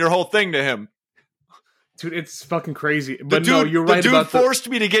hitching your whole thing to him. Dude, it's fucking crazy. But no, you're right about the dude forced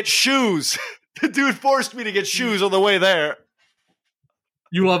me to get shoes. The dude forced me to get shoes on the way there.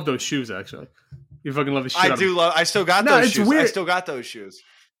 You love those shoes, actually. You fucking love the shit. I still got those shoes. Weird. I still got those shoes.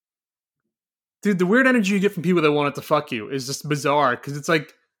 Dude, the weird energy you get from people that wanted to fuck you is just bizarre. Because it's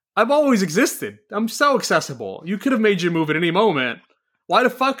like, I've always existed. I'm so accessible. You could have made your move at any moment. Why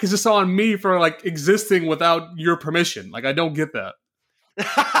the fuck is this on me for like existing without your permission? Like, I don't get that.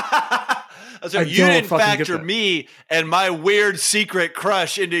 So you didn't factor me and my weird secret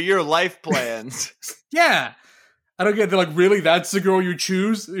crush into your life plans. Yeah. I don't get it. They're like, really? That's the girl you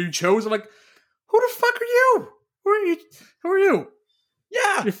chose? I'm like, who the fuck are you? Who are you?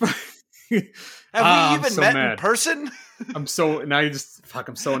 Yeah. Have we even met in person? I'm so annoyed.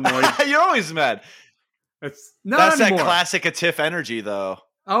 You're always mad. That's anymore. That classic a Tiff energy, though.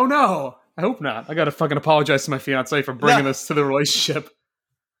 Oh no. I hope not. I gotta fucking apologize to my fiance for bringing this to the relationship.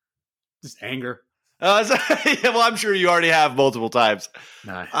 Just anger. Well, I'm sure you already have multiple times.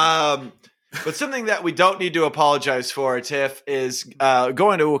 Nah. But something that we don't need to apologize for, Tiff, is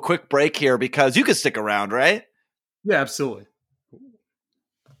going to a quick break here because you can stick around, right? Yeah, absolutely.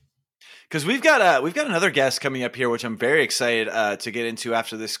 Because we've got another guest coming up here, which I'm very excited to get into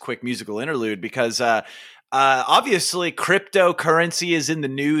after this quick musical interlude. Because obviously, cryptocurrency is in the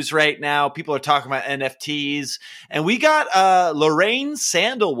news right now. People are talking about NFTs. And we got Lorraine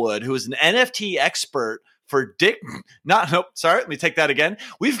Sandalwood, who is an NFT expert for let me take that again.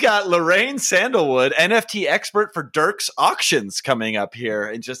 We've got Lorraine Sandalwood, NFT expert for Dirks Auctions, coming up here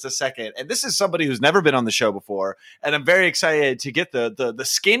in just a second. And this is somebody who's never been on the show before. And I'm very excited to get the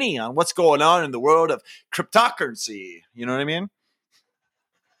skinny on what's going on in the world of cryptocurrency. You know what I mean?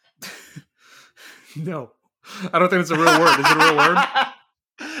 No. I don't think it's a real word. Is it a real word?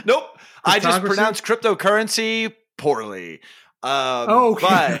 Nope. I just pronounced cryptocurrency poorly.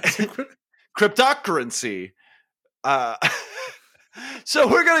 Okay. But cryptocurrency. So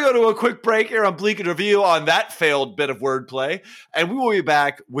we're going to go to a quick break here on Bleak and Review on that failed bit of wordplay. And we will be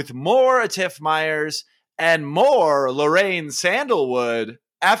back with more Tiff Myers and more Lorraine Sandalwood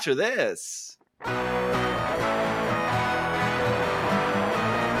after this. And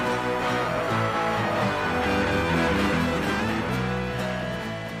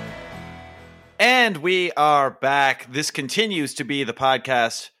we are back. This continues to be the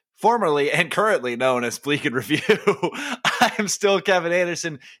podcast formerly and currently known as Bleak and Review. I am still Kevin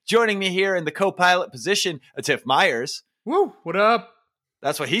Anderson. Joining me here in the co-pilot position, Tiff Myers. Woo! What up?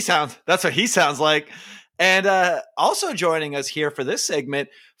 That's what he sounds like. And also joining us here for this segment,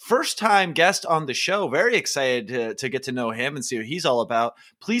 first-time guest on the show. Very excited to get to know him and see what he's all about.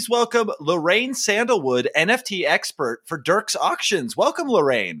 Please welcome Lorraine Sandalwood, NFT expert for Dirk's Auctions. Welcome,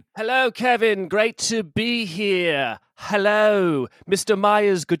 Lorraine. Hello, Kevin. Great to be here. Hello, Mr.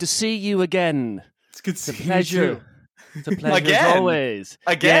 Myers. Good to see you again. It's good to see pleasure. you too. It's a pleasure as always.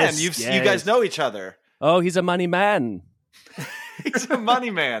 Again, yes. You guys know each other. Oh, he's a money man. He's a money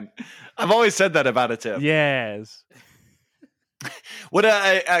man. I've always said that about a Tiff. Yes. What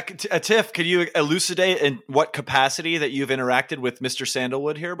Tiff, could you elucidate in what capacity that you've interacted with Mr.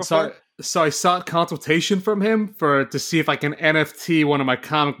 Sandalwood here before? So I sought consultation from him to see if I can NFT one of my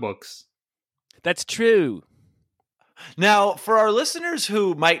comic books. That's true. Now, for our listeners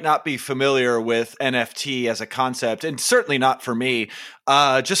who might not be familiar with NFT as a concept, and certainly not for me,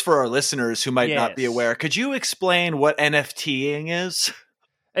 just for our listeners who might not be aware, could you explain what NFTing is?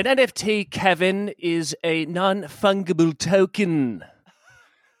 An NFT, Kevin, is a non-fungible token,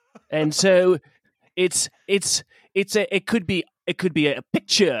 and so it could be a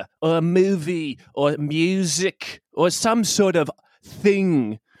picture or a movie or music or some sort of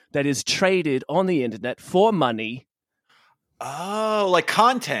thing that is traded on the internet for money. Oh, like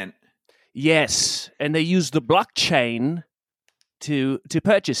content. Yes, and they use the blockchain to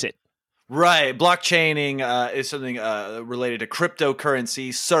purchase it. Right, blockchaining is something related to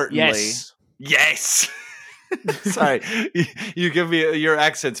cryptocurrency, certainly. Yes. Sorry, you give me your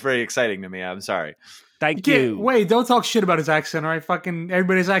accent's very exciting to me. I'm sorry. Thank you. Wait, don't talk shit about his accent, all right? Fucking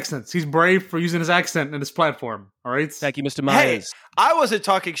everybody's accents. He's brave for using his accent in his platform, all right? Thank you, Mr. Myers. Hey, I wasn't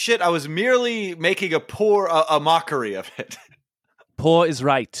talking shit. I was merely making a mockery of it. Poor is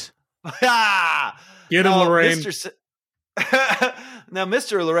right. Get him, Lorraine. Now,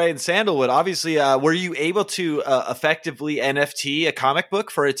 Mr. Lorraine Sandalwood, obviously, were you able to effectively NFT a comic book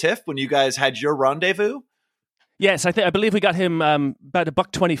for a TIFF when you guys had your rendezvous? Yes, I believe we got him about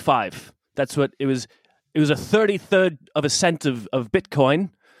 $1.25. That's what it was. It was a 33rd of a cent of Bitcoin,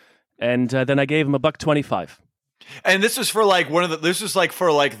 and then I gave him $1.25. And this was for like this was like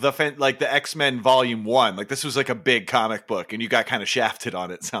for like the X-Men Volume 1. Like this was like a big comic book, and you got kind of shafted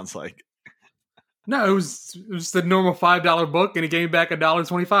on it. Sounds like. No, it was the normal $5 book, and he gave me back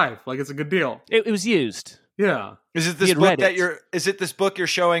 $1.25. Like it's a good deal. It was used. Yeah. Is it this book Is it this book you're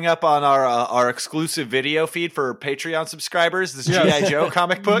showing up on our exclusive video feed for Patreon subscribers? This G.I. Joe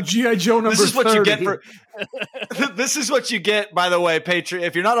comic book, G.I. Joe number 30. This is what you get for. This is what you get, by the way, Patreon.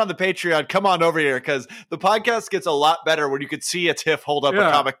 If you're not on the Patreon, come on over here because the podcast gets a lot better when you could see a TIFF hold up a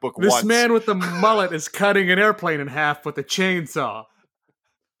comic book. This man with the mullet is cutting an airplane in half with a chainsaw.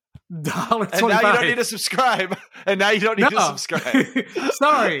 $1.25. And now you don't need to subscribe.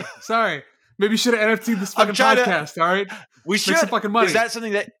 Sorry. Maybe you should have NFT'd this fucking podcast, all right? We should. Make some fucking money. Is that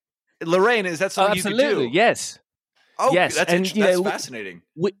something that, Lorraine, is that something you could do? Absolutely, yes. Oh, yes. That's fascinating.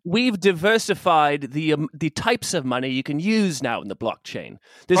 We've diversified the types of money you can use now in the blockchain.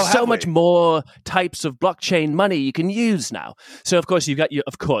 There's so much more types of blockchain money you can use now. So of course you've got your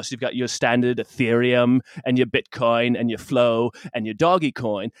standard Ethereum and your Bitcoin and your Flow and your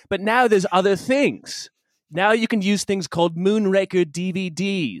Dogecoin, but now there's other things. Now you can use things called Moonraker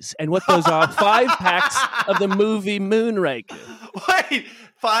DVDs, and what those are 5 packs of the movie Moonraker. Wait.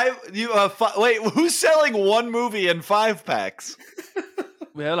 Wait, who's selling one movie in 5 packs?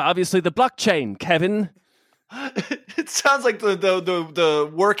 Well, obviously the blockchain, Kevin. It sounds like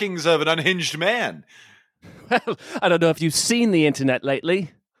the workings of an unhinged man. Well, I don't know if you've seen the internet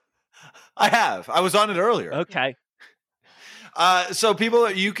lately. I have. I was on it earlier. Okay. So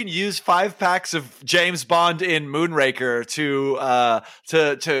you can use 5 packs of James Bond in Moonraker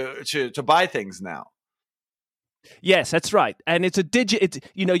to buy things now. Yes, that's right. And it's a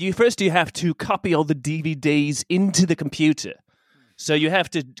you have to copy all the DVDs into the computer. So you have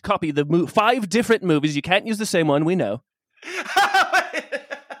to copy 5 different movies. You can't use the same one, we know.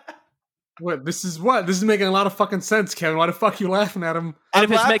 What? This is making a lot of fucking sense, Kevin. Why the fuck are you laughing at him? And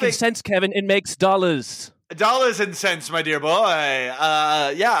if it's making sense, Kevin, it makes dollars. Dollars and cents, my dear boy.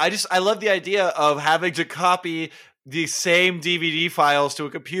 I love the idea of having to copy the same DVD files to a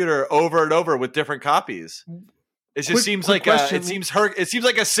computer over and over with different copies. It just seems like a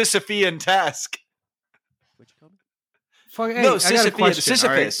Sisyphean task. Fuck, hey, No, I got a question.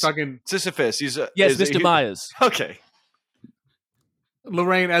 Sisyphus. All right, fucking Sisyphus. Yes, Mr. Myers. Okay.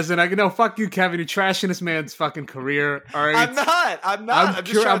 Lorraine, as in, fuck you, Kevin. You're trashing this man's fucking career. All right, I'm not. I'm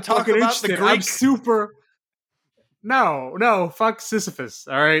just trying to talk fucking about the interested. Greek. I'm super. No, fuck Sisyphus.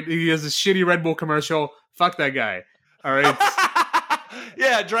 All right, he has a shitty Red Bull commercial. Fuck that guy. All right.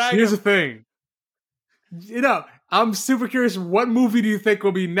 Yeah, drag Here's him. the thing. I'm super curious. What movie do you think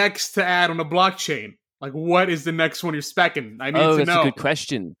will be next to add on the blockchain? Like, what is the next one you're specking? I need to know. That's a good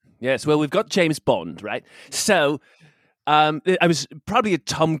question. Yes, well, we've got James Bond, right? So, I was probably a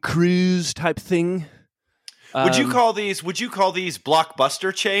Tom Cruise type thing. Would you call these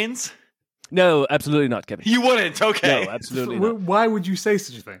blockbuster chains? No, absolutely not, Kevin. You wouldn't. Okay. No, absolutely not. Why would you say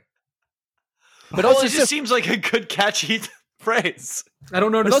such a thing? But also, it just seems like a good catchy phrase. I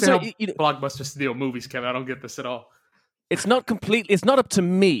don't understand also, how blockbusters steal movies, Kevin. I don't get this at all. It's not up to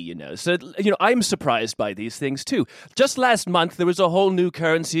me, So, I'm surprised by these things too. Just last month, there was a whole new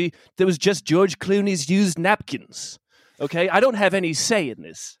currency that was just George Clooney's used napkins. Okay? I don't have any say in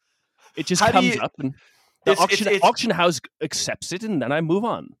this. It just comes up and the auction house accepts it and then I move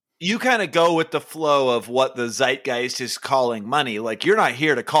on. You kind of go with the flow of what the zeitgeist is calling money. Like, you're not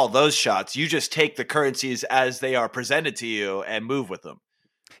here to call those shots. You just take the currencies as they are presented to you and move with them.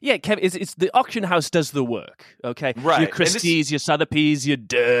 Yeah, Kevin, it's the auction house does the work, okay? Right. Your Christie's, your Sotheby's, your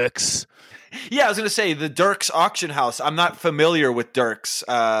Dirks. Yeah, I was going to say, the Dirks auction house. I'm not familiar with Dirks.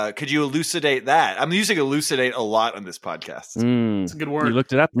 Could you elucidate that? I'm using elucidate a lot on this podcast. It's a good word. You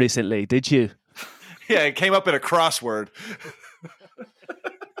looked it up recently, did you? Yeah, it came up in a crossword.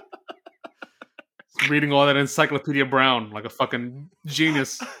 Reading all that Encyclopedia Brown like a fucking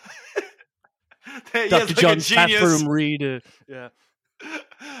genius. Dr. John's bathroom reader. Yeah.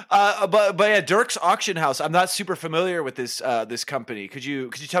 But yeah, Dirk's Auction House. I'm not super familiar with this company. Could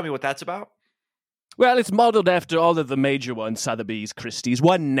you tell me what that's about? Well, it's modeled after all of the major ones: Sotheby's, Christie's.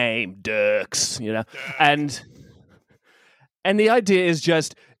 One name, Dirk's. And the idea is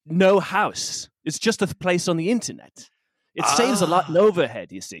just no house. It's just a place on the internet. It saves a lot in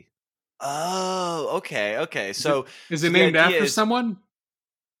overhead. You see. Oh, okay. So is it named after someone?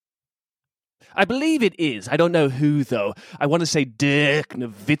 I believe it is. I don't know who, though. I want to say Dirk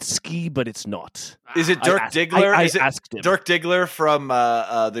Nowitzki, but it's not. Is it Dirk Diggler? I asked him. Dirk Diggler from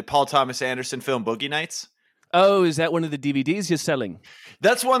the Paul Thomas Anderson film Boogie Nights? Oh, is that one of the DVDs you're selling?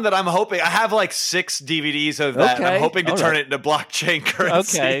 That's one that I'm hoping. I have like 6 DVDs of that. Okay. And I'm hoping to turn it into blockchain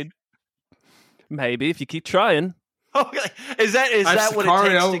currency. Okay. Maybe, if you keep trying. Okay. Is that what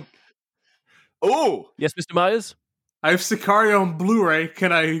it takes to... Oh. Yes, Mr. Myers? I have Sicario on Blu-ray.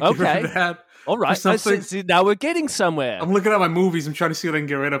 Can I get rid of that? All right. See, now we're getting somewhere. I'm looking at my movies. I'm trying to see what I can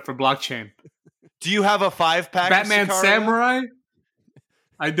get rid of for blockchain. Do you have a 5-pack Batman of Sicario? Samurai?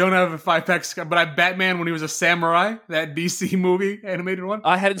 I don't have a 5-pack, but I Batman when he was a samurai, that DC movie, animated one.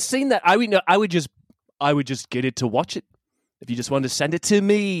 I hadn't seen that. I would just get it to watch it. If you just wanted to send it to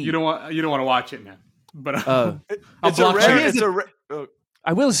me. You don't want to watch it, man. But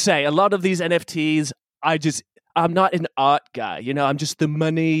I will say a lot of these NFTs, I'm not an art guy, I'm just the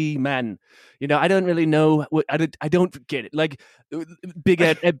money man. I don't really know. I don't get it. Like big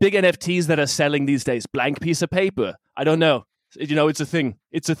NFTs that are selling these days, blank piece of paper. I don't know. It's a thing.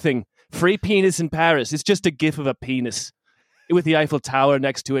 It's a thing. Free penis in Paris. It's just a gif of a penis with the Eiffel Tower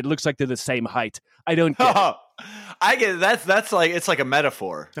next to it. It looks like they're the same height. I don't get it. I get it. That's like, it's like a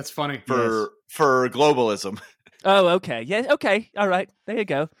metaphor. That's funny for globalism. Oh, okay. Yeah. Okay. All right. There you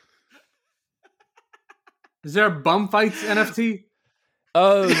go. Is there a bum fights NFT?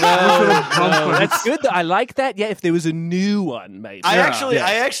 Oh no, that's good. I like that. Yeah, if there was a new one, maybe. I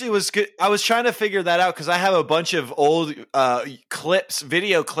actually was trying to figure that out because I have a bunch of old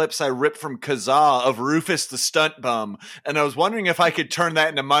video clips I ripped from Kazaa of Rufus the Stunt Bum, and I was wondering if I could turn that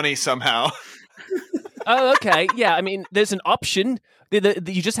into money somehow. Oh, okay. Yeah, I mean, there's an option.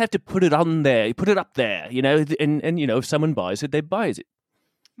 You just have to put it on there. You put it up there, and if someone buys it, they buys it.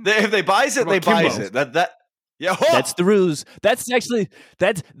 If they buys it, they buys it. Yeah, that's the ruse. That's actually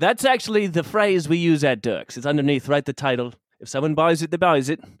the phrase we use at Dirks. It's underneath, right? The title. If someone buys it, they buys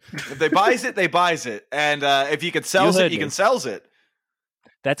it. If they buys it, they buys it. And if you can sell it, you can sells it.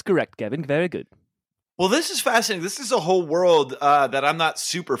 That's correct, Kevin. Very good. Well, this is fascinating. This is a whole world that I'm not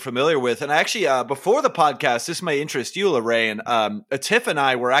super familiar with. And actually, before the podcast, this may interest you, Lorraine. Atif and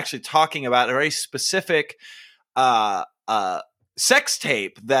I were actually talking about a very specific sex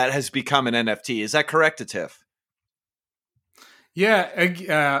tape that has become an NFT. Is that correct, Atif?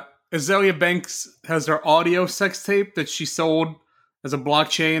 Yeah, Azealia Banks has her audio sex tape that she sold as a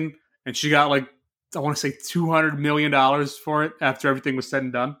blockchain, and she got I want to say $200 million for it after everything was said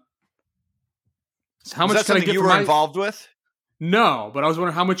and done. So how Was much that can I something get you for were my... involved with? No, but I was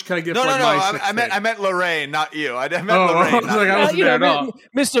wondering how much can I get No, for no, like, no. my sex I tape? meant Lorraine, not you. I meant Oh, Lorraine. I was not like, you. I wasn't there at all.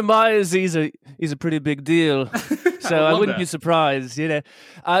 Mr. Myers, he's a pretty big deal. So I wouldn't be surprised,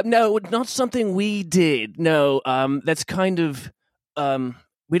 No, not something we did. No, that's kind of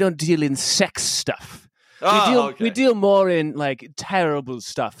we don't deal in sex stuff. We deal more in like terrible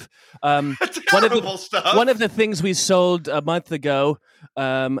stuff. Terrible stuff. One of the things we sold a month ago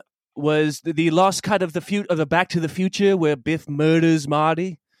was the lost cut of the Back to the Future where Biff murders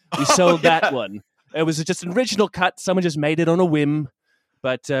Marty. We sold that one. It was just an original cut. Someone just made it on a whim.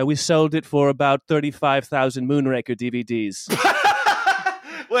 But we sold it for about 35,000 Moonraker DVDs.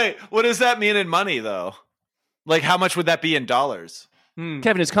 Wait, what does that mean in money, though? Like, how much would that be in dollars?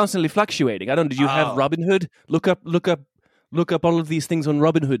 Kevin, it's constantly fluctuating. I don't know. Do you have Robinhood? Look up all of these things on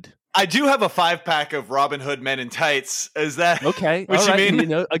Robinhood. I do have a 5-pack of Robin Hood Men in Tights. Is that okay? What you mean? You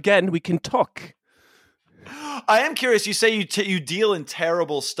know, again, we can talk. I am curious. You say you deal in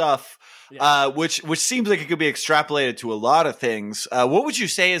terrible stuff. Yeah. Which seems like it could be extrapolated to a lot of things. What would you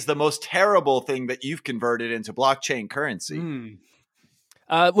say is the most terrible thing that you've converted into blockchain currency?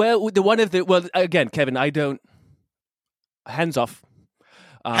 Again, Kevin, I don't. Hands off.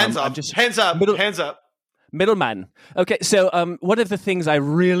 Hands up. Middleman. Okay, so one of the things I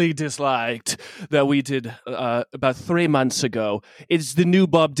really disliked that we did about 3 months ago is the new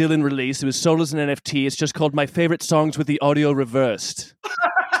Bob Dylan release. It was sold as an NFT. It's just called My Favorite Songs with the Audio Reversed.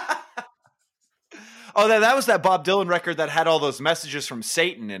 Oh, that was that Bob Dylan record that had all those messages from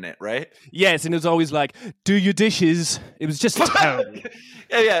Satan in it, right? Yes, and it was always like, do your dishes. It was just terrible.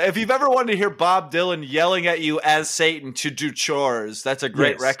 Yeah. If you've ever wanted to hear Bob Dylan yelling at you as Satan to do chores, that's a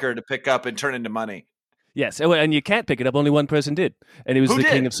great record to pick up and turn into money. Yes, and you can't pick it up. Only one person did, and it was the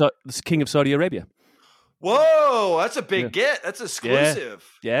king of Saudi Arabia. Whoa, that's a big get. That's exclusive.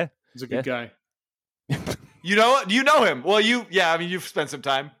 Yeah. He's a good guy. You know him. Well, you've spent some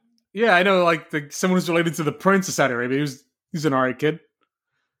time. Yeah, I know, like someone who's related to the Prince of Saudi Arabia. He's an alright kid.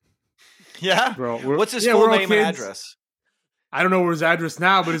 Yeah? What's his full name and address? I don't know where his address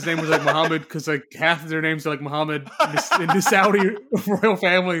now, but his name was like Muhammad, because like half of their names are like Muhammad in the Saudi royal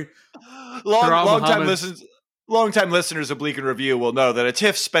family. Long-time listeners of Bleak and Review will know that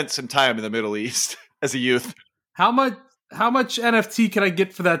Atif spent some time in the Middle East as a youth. How much NFT can I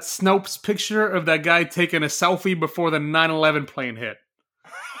get for that Snopes picture of that guy taking a selfie before the 9/11 plane hit?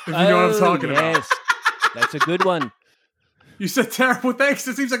 If you know what I'm talking about. That's a good one. You said terrible things.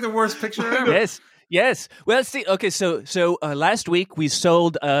 It seems like the worst picture ever. Yes. Well, see, okay, so last week we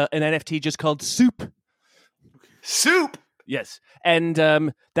sold an NFT just called Soup. Soup? Yes. And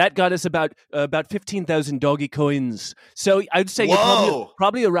that got us about 15,000 doggy coins. So I'd say you're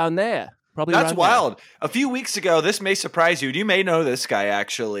probably around there. That's wild. A few weeks ago, this may surprise you. You may know this guy,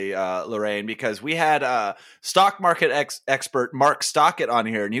 actually, Lorraine, because we had stock market expert Mark Stockett on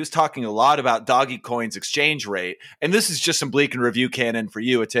here, and he was talking a lot about Doggy Coin's exchange rate. And this is just some Bleak and Review canon for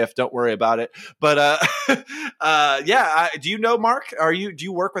you, Atif. Don't worry about it. But do you know Mark? Do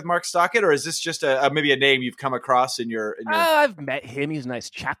you work with Mark Stockett, or is this just maybe a name you've come across in your? I've met him. He's a nice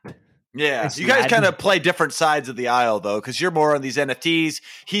chap. Yeah, you guys kind of play different sides of the aisle, though, because you're more on these NFTs.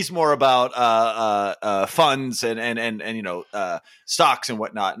 He's more about funds and stocks and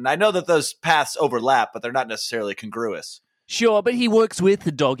whatnot. And I know that those paths overlap, but they're not necessarily congruous. Sure, but he works with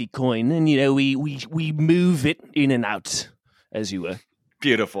the Doggy Coin, and we move it in and out, as you were.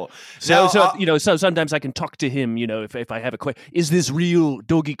 Beautiful. So sometimes I can talk to him. If I have a question, is this real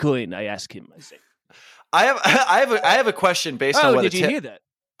Doggy Coin? I ask him. I say, I have a question based on what. Did you hear that?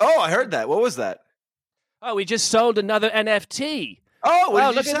 Oh, I heard that. What was that? Oh, we just sold another NFT. Oh,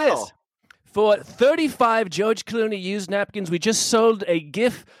 what did you sell? At this. For 35 George Clooney used napkins, we just sold a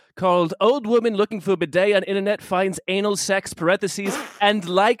GIF called "Old Woman Looking for Bidet on Internet Finds Anal Sex (parentheses) and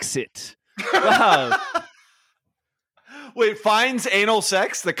Likes It." Wow. Wait, finds anal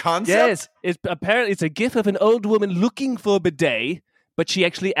sex? The concept? Yes, it's a GIF of an old woman looking for a bidet, but she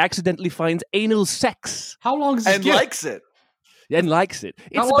actually accidentally finds anal sex. How long is this and GIF? Likes it. And likes it.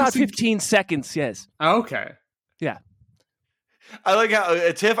 It's about 15 seconds, yes. Okay. Yeah. I like how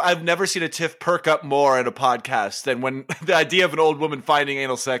I've never seen a Tiff perk up more in a podcast than when the idea of an old woman finding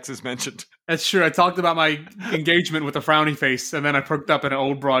anal sex is mentioned. That's true. I talked about my engagement with a frowny face, and then I perked up at an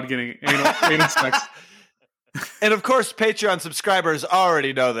old broad getting anal sex. And of course, Patreon subscribers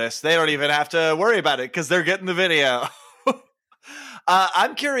already know this. They don't even have to worry about it because they're getting the video.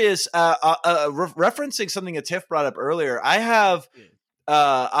 I'm curious, referencing something that Tiff brought up earlier. I have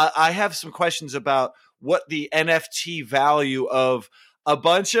some questions about what the NFT value of a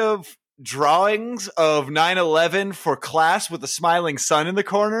bunch of drawings of 9/11 for class with a smiling sun in the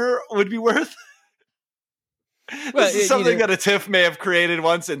corner would be worth. This is something that a TIFF may have created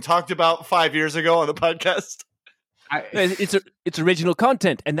once and talked about 5 years ago on the podcast. It's original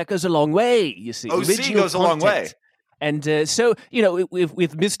content, and that goes a long way. You see, OC original goes a long way. And so,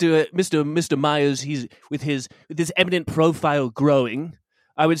 with Mr. Myers, he's with his eminent profile growing.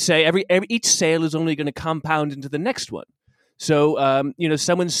 I would say each sale is only going to compound into the next one. So,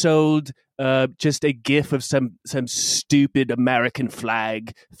 someone sold just a GIF of some stupid American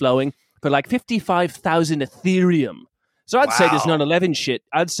flag flowing for like 55,000 Ethereum. So I'd say this 9/11 shit.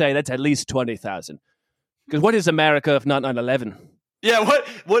 I'd say that's at least 20,000. Because what is America if not 9/11? Yeah, what?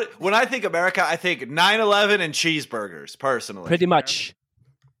 When I think America, I think 9/11 and cheeseburgers. Personally, pretty much.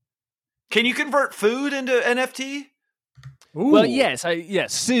 Can you convert food into NFT? Ooh. Well, yes,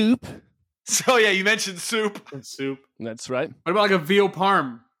 soup. So yeah, you mentioned soup. Soup. That's right. What about like a veal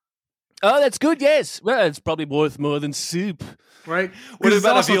parm? Oh, that's good. Yes. Well, it's probably worth more than soup, right? What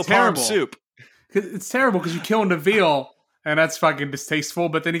about a veal parm soup? It's terrible because you're killing the veal, and that's fucking distasteful.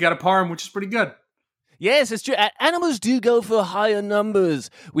 But then you got a parm, which is pretty good. Yes, it's true. Animals do go for higher numbers.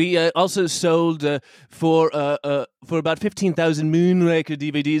 We also sold for about 15,000 Moonraker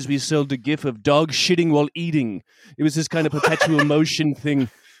DVDs. We sold a GIF of dog shitting while eating. It was this kind of perpetual motion thing.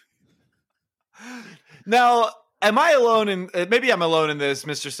 Now, am I alone in? Maybe I'm alone in this,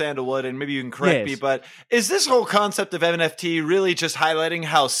 Mr. Sandalwood, and maybe you can correct me. But is this whole concept of NFT really just highlighting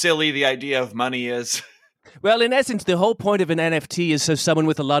how silly the idea of money is? Well, in essence, the whole point of an NFT is so someone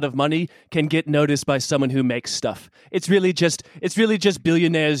with a lot of money can get noticed by someone who makes stuff. It's really just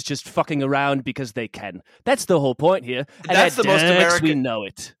billionaires just fucking around because they can. That's the whole point here. And that's the most American. We know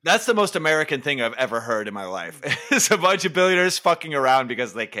it. That's the most American thing I've ever heard in my life. It's a bunch of billionaires fucking around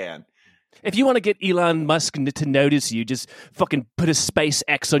because they can. If you want to get Elon Musk to notice you, just fucking put a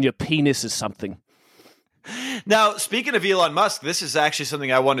SpaceX on your penis or something. Now, speaking of Elon Musk, this is actually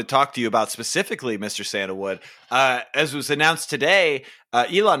something I wanted to talk to you about specifically, Mr. Sandalwood. As was announced today,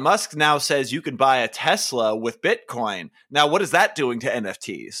 Elon Musk now says you can buy a Tesla with Bitcoin. Now, what is that doing to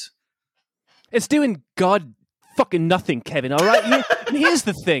NFTs? It's doing god fucking nothing, Kevin, all right? Here's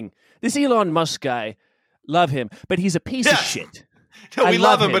the thing. This Elon Musk guy, love him, but he's a piece of shit. No, we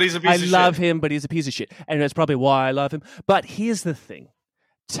love him, but he's a piece of shit. I love him, but he's a piece of shit. And that's probably why I love him. But here's the thing.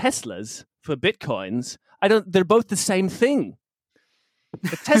 Teslas for Bitcoins, they're both the same thing.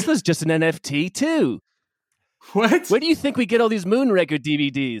 But Tesla's just an NFT too. What? Where do you think we get all these Moonraker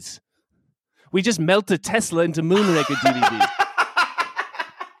DVDs? We just melt a Tesla into Moonraker DVDs.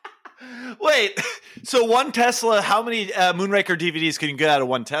 Wait, so one Tesla, how many Moonraker DVDs can you get out of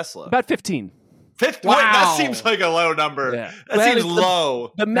one Tesla? About 15. Wow. Wait, that seems like a low number. Yeah. That seems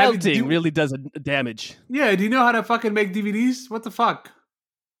low. The melting really does damage. Yeah, do you know how to fucking make DVDs? What the fuck?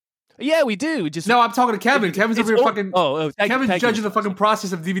 Yeah, we do. No, I'm talking to Kevin. Kevin's over here fucking. Kevin's judging the fucking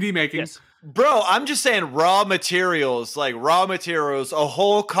process of DVD making. Yes. Bro, I'm just saying raw materials, a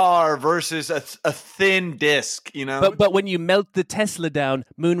whole car versus a thin disc, you know? But when you melt the Tesla down,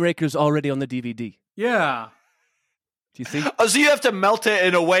 Moonraker's already on the DVD. Yeah. Do you think? Oh, so you have to melt it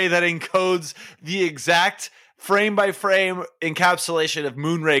in a way that encodes the exact frame-by-frame encapsulation of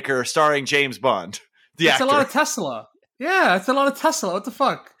Moonraker starring James Bond, the actor. It's a lot of Tesla. Yeah, it's a lot of Tesla. What the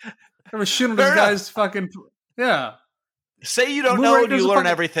fuck? Ever shit on this guy's fucking... Yeah. Say you don't know and you learn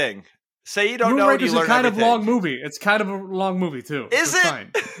everything. Say you don't know and you learn everything. Moonraker's a kind of long movie. It's kind of a long movie, too. Is it?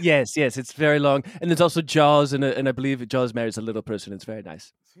 Fine. Yes, it's very long. And there's also Jaws, and I believe Jaws marries a little person. It's very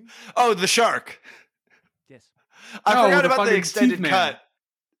nice. Oh, the shark. Yes. I forgot about the extended cut.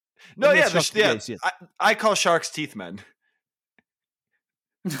 No, yes. I call sharks teeth men.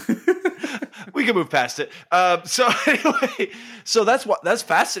 We can move past it. So anyway, that's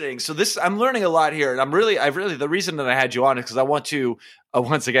fascinating. So I'm learning a lot here, and the reason that I had you on is because I want to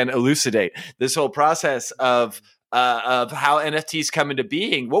once again elucidate this whole process of how NFTs come into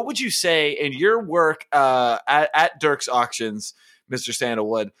being. What would you say in your work at Dirk's Auctions, Mr.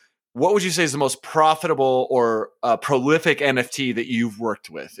 Sandalwood? What would you say is the most profitable or prolific NFT that you've worked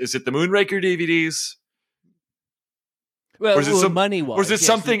with? Is it the Moonraker DVDs? Well, money-wise. Or is it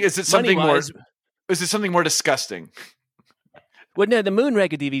something? Is it something more? Is it something more disgusting? Well, no, the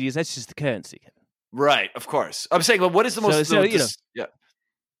Moonraker DVDs. That's just the currency. Right, of course. I'm saying, well, what is the most? Yeah.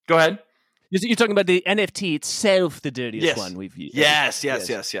 Go ahead. You're talking about the NFT itself, the dirtiest one we've used. Yes.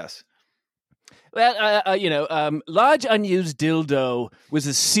 Well, Large Unused Dildo was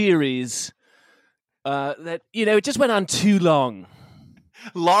a series that it just went on too long.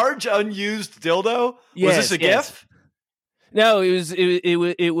 Large Unused Dildo? Was this a GIF? No, it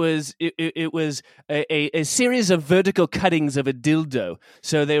was a series of vertical cuttings of a dildo.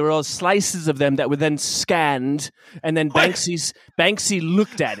 So they were all slices of them that were then scanned, and then Banksy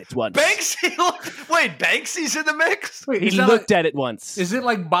looked at it once. Wait, Banksy's in the mix? Wait, he looked at it once. Is it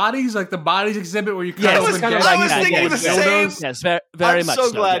like bodies, like the bodies exhibit where you cut Yes, open it's kinda gags like I was that, thinking yeah, the yeah. same. Yes, very I'm much.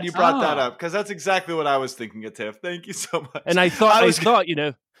 so glad yes. you brought that up because that's exactly what I was thinking of, Tiff. Thank you so much. And I thought, you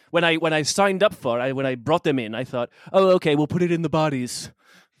know, when I signed up for it, when I brought them in, I thought, oh, okay, we'll put it in the bodies.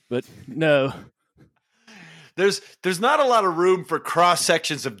 But no. There's not a lot of room for cross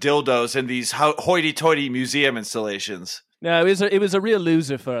sections of dildos in these hoity-toity museum installations. No, it was a real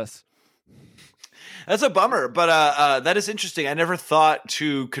loser for us. That's a bummer, but that is interesting. I never thought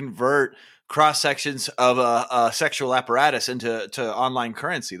to convert cross sections of a sexual apparatus into online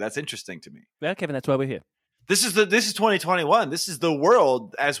currency. That's interesting to me. Well, Kevin, that's why we're here. This is 2021. This is the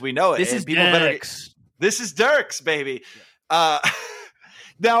world as we know it. This is Dirks. This is Dirks, baby.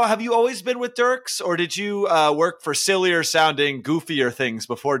 Now, have you always been with Dirks, or did you work for sillier sounding, goofier things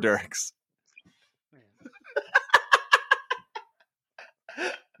before Dirks?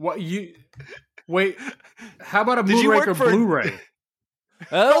 What you? Wait, how about a Moonraker Blu-ray?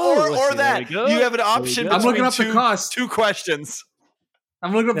 Or that you have an option. I'm looking up the cost. 2 questions.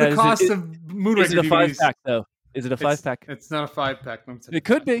 I'm looking up the cost of Moonraker. Is it a 5-pack though? Is it a 5-pack? It's not a 5-pack. It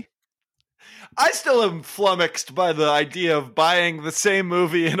could be. I still am flummoxed by the idea of buying the same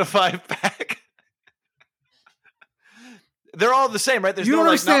movie in a 5-pack. They're all the same, right? There's you don't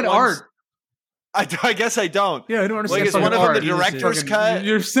understand art. I guess I don't. Yeah, I don't understand. Like, is one of them the director's cut?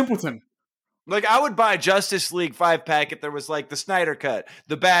 You're a simpleton. Like, I would buy Justice League 5-pack if there was like the Snyder cut,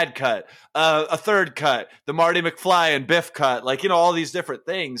 the bad cut, a third cut, the Marty McFly and Biff cut, like, you know, all these different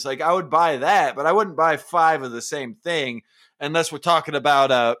things. Like, I would buy that, but I wouldn't buy 5 of the same thing unless we're talking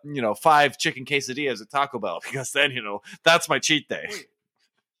about, 5 chicken quesadillas at Taco Bell, because then, you know, that's my cheat day.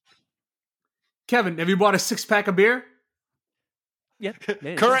 Kevin, have you bought a 6-pack of beer? Yeah.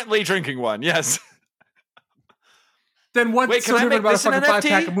 Currently drinking one, yes. Then what's so different about a fucking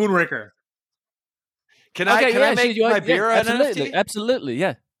 5-pack of Moonraker? Can I make my beer an absolutely, NFT? Absolutely,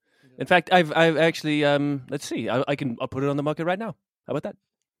 yeah. In fact, I've actually let's see, I'll put it on the market right now. How about that?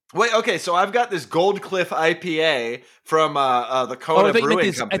 Wait, okay, so I've got this Gold Cliff IPA from the Kona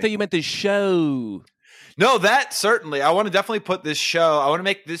Brewing Company. I thought you meant this show. No, that certainly. I want to definitely put this show. I want to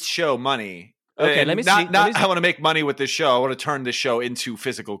make this show money. Okay, let me see. I want to make money with this show. I want to turn this show into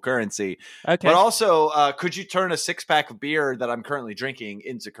physical currency. Okay, but also, could you turn a 6-pack of beer that I'm currently drinking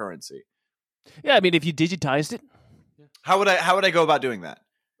into currency? Yeah, I mean, if you digitized it, how would I go about doing that?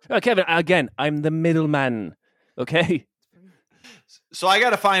 Oh, Kevin, again, I'm the middleman. Okay, so I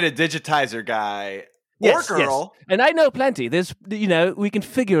got to find a digitizer guy or girl, yes. And I know plenty. There's, we can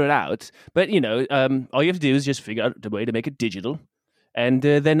figure it out. But all you have to do is just figure out the way to make it digital, and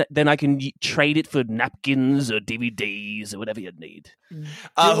then I can trade it for napkins or DVDs or whatever you need.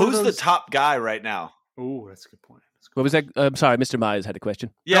 Who's the top guy right now? Oh, that's a good point. What was that? I'm sorry, Mr. Myers had a question.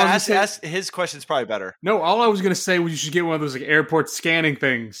 Yeah, ask his question's probably better. No, all I was going to say was you should get one of those like airport scanning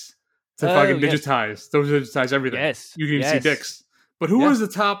things to fucking digitize. Yes. Those digitize everything. Yes. You can even see dicks. But who was the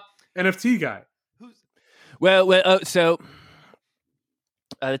top NFT guy? So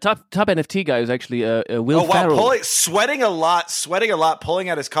the top NFT guy was actually Will Ferrell. Sweating a lot, pulling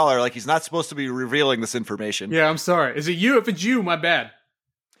at his collar like he's not supposed to be revealing this information. Yeah, I'm sorry. Is it you? If it's you, my bad.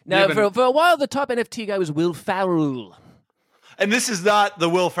 Now, for a while, the top NFT guy was Will Ferrell. And this is not the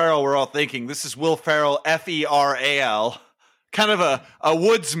Will Ferrell we're all thinking. This is Will Ferrell, Feral. Kind of a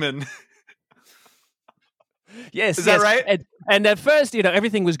woodsman. Yes. Is that right? And at first,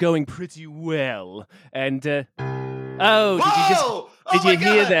 everything was going pretty well. And, did you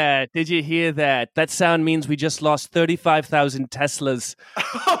hear that? Did you hear that? That sound means we just lost 35,000 Teslas.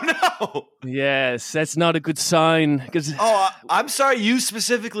 Oh, no. Yes, that's not a good sign. I'm sorry. You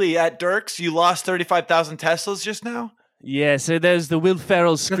specifically at Dirks, you lost 35,000 Teslas just now? Yeah, so there's the Will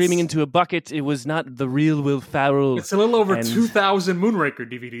Ferrell screaming into a bucket. It was not the real Will Ferrell. It's a little over 2,000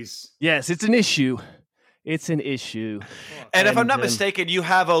 Moonraker DVDs. Yes, it's an issue. It's an issue. And if I'm not mistaken, you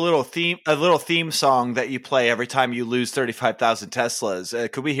have a little theme song that you play every time you lose 35,000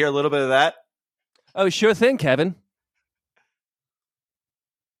 Teslas. Could we hear a little bit of that? Oh, sure thing, Kevin.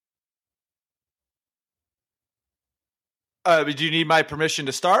 Do you need my permission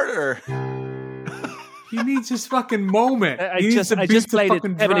to start, or? He needs his fucking moment. I just played it,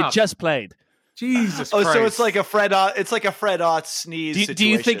 Kevin. It just played. Jesus Christ. So it's like a Fred Ott sneeze situation. Do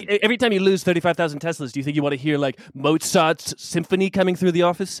you think every time you lose 35,000 Teslas, do you think you want to hear like Mozart's symphony coming through the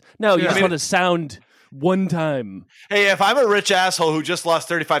office? No, you just want to sound one time. Hey, if I'm a rich asshole who just lost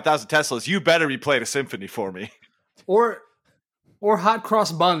 35,000 Teslas, you better be playing a symphony for me. Or or hot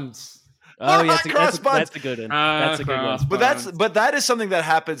cross buns. Oh, yeah, hot cross buns. That's a good one. That's a good one. But that is something that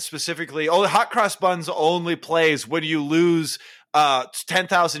happens specifically. Oh, hot cross buns only plays when you lose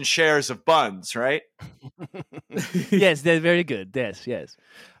 10,000 shares of buns, right? Yes, they're very good. Yes.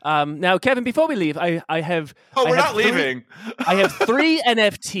 Now, Kevin, before we leave, I have. Oh, we're I have not leaving. I have 3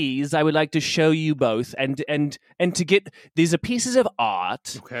 NFTs I would like to show you both, and to get these are pieces of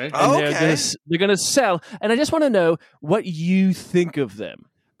art. Okay. And they're gonna sell, and I just want to know what you think of them.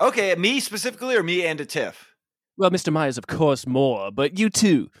 Okay, me specifically, or me and a Tiff? Well, Mr. Myers, of course, more, but you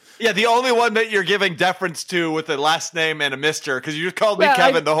too. Yeah, the only one that you're giving deference to with a last name and a Mister, because you just called me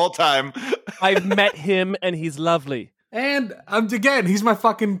Kevin the whole time. I've met him, and he's lovely. And again, he's my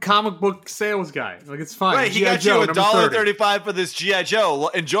fucking comic book sales guy. Like, it's fine. Right, he got you $1.35 for this G.I. Joe.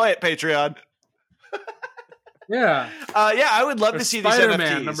 Enjoy it, Patreon. Yeah. I would love to see these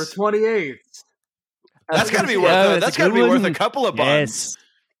NFTs. Number 28. That's gotta be worth. That's gotta be worth a couple of bucks.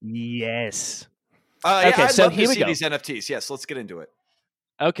 Yes. Okay, so love here to we see go. these NFTs. Yes, let's get into it.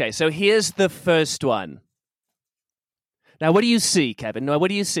 Okay, so here's the first one. Now, what do you see, Kevin? What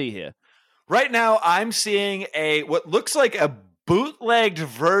do you see here? Right now, I'm seeing what looks like a bootlegged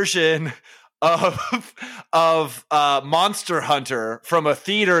version of Monster Hunter from a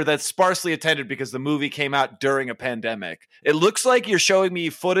theater that's sparsely attended because the movie came out during a pandemic. It looks like you're showing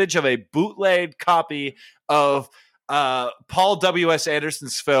me footage of a bootlegged copy of Paul W.S.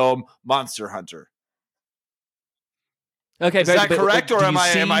 Anderson's film Monster Hunter. Okay, is that correct, or am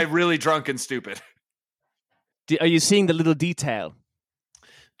I really drunk and stupid? Are you seeing the little detail?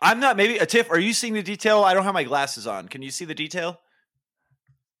 I'm not. Maybe a Tiff. Are you seeing the detail? I don't have my glasses on. Can you see the detail?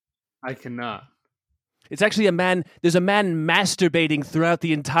 I cannot. It's actually a man. There's a man masturbating throughout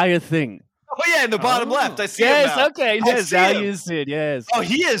the entire thing. Oh yeah, in the bottom left. I see him now. Okay. Yes, now you see it. Yes. Oh,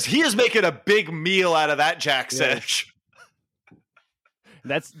 he is making a big meal out of that Jack's Edge.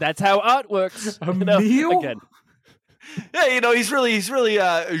 That's how art works. A meal? Again. Yeah, he's really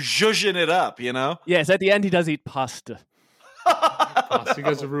zhuzhing it up, Yes, at the end he does eat pasta. Pasta. You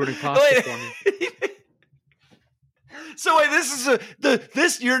guys are ruining pasta for me. So wait,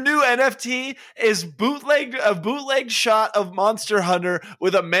 this your new NFT is a bootleg shot of Monster Hunter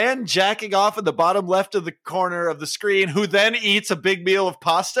with a man jacking off in the bottom left of the corner of the screen, who then eats a big meal of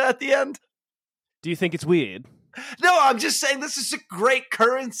pasta at the end. Do you think it's weird? No, I'm just saying this is a great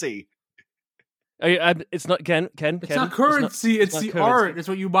currency. It's not Ken. It's not currency. It's the art. It's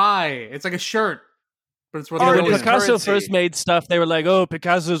what you buy. It's like a shirt. But it's what when Picasso first made stuff, they were like, "Oh,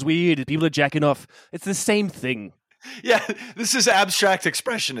 Picasso's weird. People are jacking off." It's the same thing. Yeah, this is abstract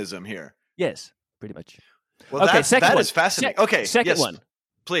expressionism here. Yes, pretty much. Well, okay, that is fascinating. Okay, second one.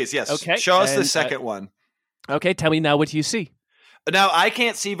 Please, yes. Okay, show us the second one. Okay, tell me now what you see. Now, I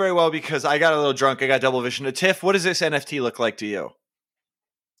can't see very well because I got a little drunk. I got double vision. Tiff, what does this NFT look like to you?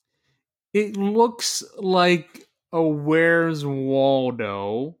 It looks like a Where's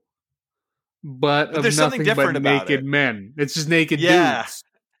Waldo, but of there's something nothing different but about naked it. men. It's just naked dudes.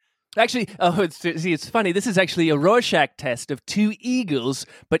 Actually, it's funny. This is actually a Rorschach test of 2 eagles,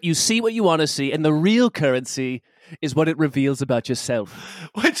 but you see what you want to see, and the real currency is what it reveals about yourself.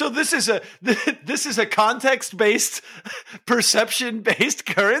 Wait, so this is a context-based, perception-based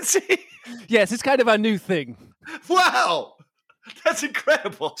currency? Yes, it's kind of our new thing. Wow, that's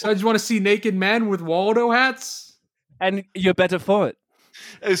incredible. So I just want to see naked men with Waldo hats, and you're better for it.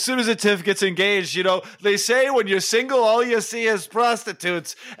 As soon as a Tiff gets engaged, they say when you're single, all you see is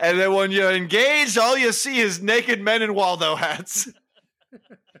prostitutes. And then when you're engaged, all you see is naked men in Waldo hats.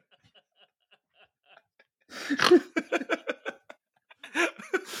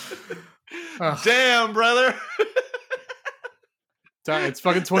 Damn, brother. It's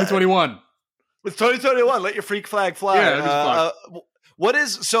fucking 2021. It's 2021. Let your freak flag fly. Yeah, what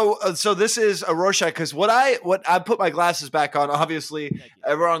is so this is a Rorschach, because what I put my glasses back on, obviously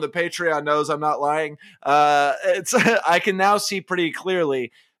everyone on the Patreon knows I'm not lying. I can now see pretty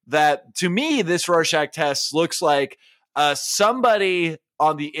clearly that, to me, this Rorschach test looks like somebody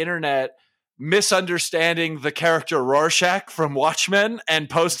on the internet misunderstanding the character Rorschach from Watchmen and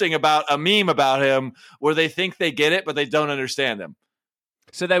posting about a meme about him where they think they get it but they don't understand him.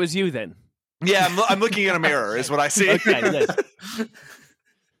 So that was you then? Yeah, I'm looking in a mirror is what I see. Okay, yes.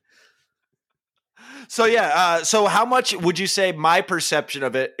 So yeah, so how much would you say my perception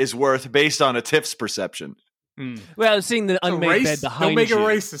of it is worth based on a Tiff's perception? Well, seeing the unmade bed behind you. Don't make it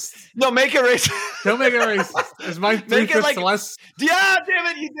racist. No, make it racist. Don't make it racist. Is my 3/5 less? Yeah, damn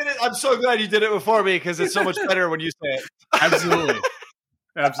it, you did it. I'm so glad you did it before me because it's so much better when you say it. Absolutely.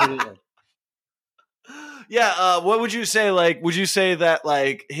 Absolutely. Yeah, what would you say? Like, would you say that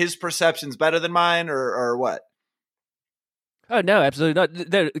like his perception's better than mine, or what? Oh no, absolutely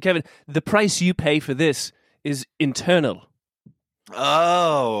not. Kevin, the price you pay for this is internal.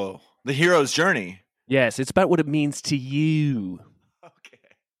 Oh, the hero's journey. Yes, it's about what it means to you.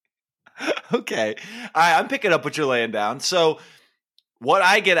 Okay. All right, I'm picking up what you're laying down. So what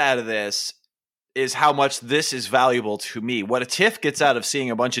I get out of this is how much this is valuable to me. What a Tiff gets out of seeing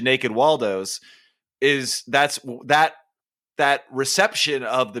a bunch of naked Waldos is that reception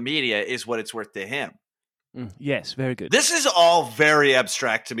of the media is what it's worth to him. Yes, very good. This is all very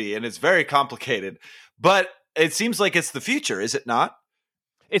abstract to me, and it's very complicated, but it seems like it's the future, is it not?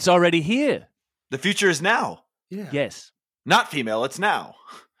 It's already here. The future is now. Yeah. Yes. Not female, it's now.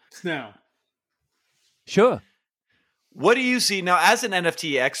 It's now. Sure. What do you see now as an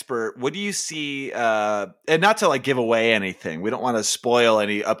NFT expert? What do you see? And not to like give away anything, we don't want to spoil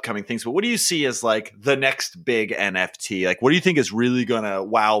any upcoming things, but what do you see as like the next big NFT? Like, what do you think is really going to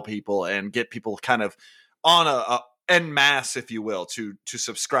wow people and get people kind of on a en masse, if you will, to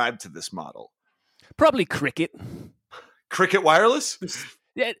subscribe to this model? Probably cricket. Cricket wireless?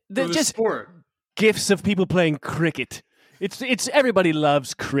 Yeah, they're just sport. GIFs of people playing cricket. It's everybody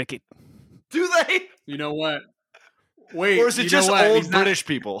loves cricket. Do they? You know what? Wait, or is it just old British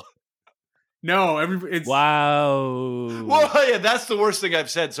people? No, it's wow. Well, yeah, that's the worst thing I've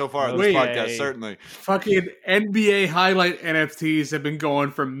said so far on this podcast. Certainly, fucking NBA highlight NFTs have been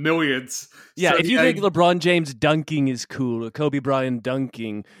going for millions. Yeah, so if you think LeBron James dunking is cool or Kobe Bryant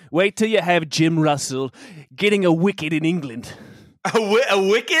dunking, wait till you have Jim Russell getting a wicket in England. A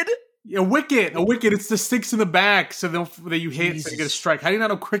wicket? A wicket. It's the sticks in the back so that you hit so you get a strike. How do you not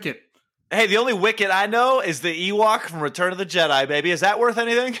know cricket? Hey, the only wicket I know is the Ewok from Return of the Jedi, baby. Is that worth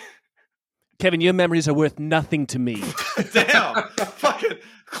anything? Kevin, your memories are worth nothing to me. Damn. Fucking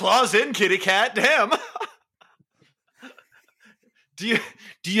claws in, kitty cat. Damn. Do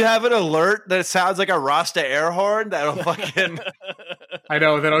you have an alert that sounds like a Rasta air horn that'll fucking... I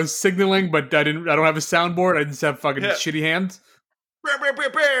know that I was signaling, but I don't have a soundboard. I just have fucking shitty hands.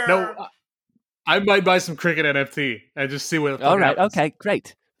 No, I might buy some cricket NFT and just see what. All right. happens. Okay.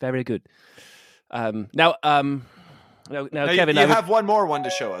 Great. Very good. Now, Kevin, you have one more to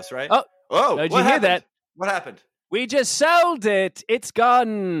show us, right? Oh, did you hear that? What happened? We just sold it. It's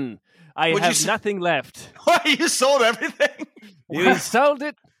gone. I have nothing left. What? You sold everything? We sold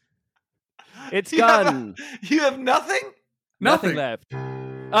it. It's gone. You have nothing? Nothing left.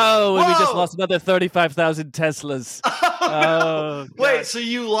 Oh, and we just lost another 35,000 Teslas. Oh, wait, so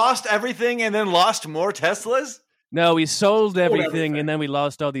you lost everything and then lost more Teslas? No, we sold everything and then we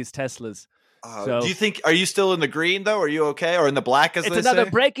lost all these Teslas. Do you think, are you still in the green though? Are you okay? Or in the black as they say? It's another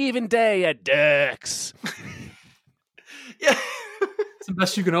break-even day at Dirks. Yeah. It's the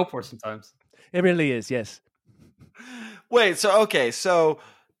best you can hope for sometimes. It really is, yes. Wait, so okay, so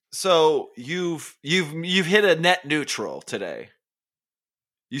you've hit a net neutral today.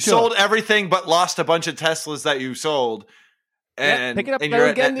 You sold everything but lost a bunch of Teslas that you sold. And pick it up and you're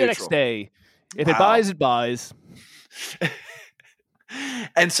again at the next day. If it buys, it buys.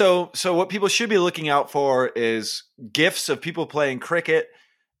 And so what people should be looking out for is GIFs of people playing cricket,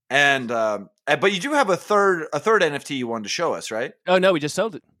 and but you do have a third NFT you wanted to show us, right? Oh no, we just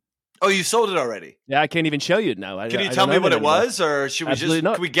sold it. Oh, you sold it already? Yeah, I can't even show you now. Can you tell me what it was, or should we Absolutely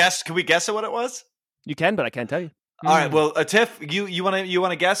not. Can we guess at what it was? You can, but I can't tell you. All right. Well, Tiff, you want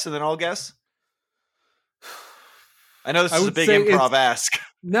to guess, and then I'll guess. I know this is a big improv ask.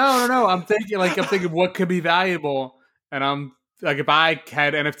 No. I'm thinking what could be valuable, and I'm like, if I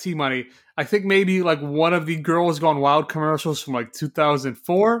had NFT money, I think maybe like one of the Girls Gone Wild commercials from like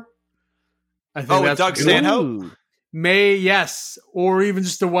 2004. I think with Doug Stanhope? Yes. Or even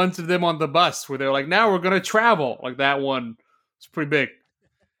just the ones of them on the bus where they're like, now we're going to travel. Like that one. It's pretty big.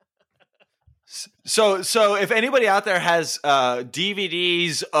 So if anybody out there has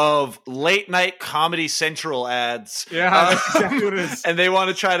DVDs of late night Comedy Central ads, that's exactly what it is. And they want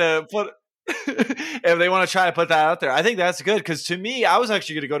to try to put that out there, I think that's good, because to me, I was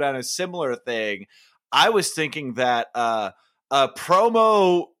actually going to go down a similar thing. I was thinking that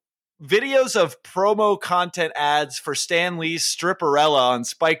videos of promo content ads for Stan Lee's Stripperella on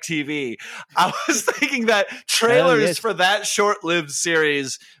Spike TV. I was thinking that trailers for that short-lived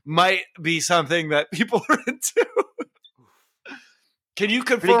series might be something that people are into. Can you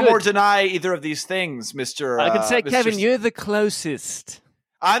confirm or deny either of these things, Mr. I can say, Kevin, you're the closest.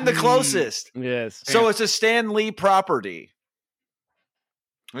 I'm the closest. Yes. So it's a Stan Lee property.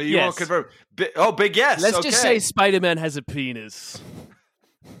 You won't confirm. Big yes. Let's just say Spider-Man has a penis.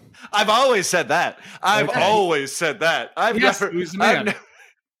 I've always said that. Always said that.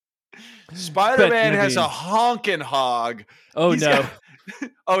 Spider-Man has a honking hog. Oh, no.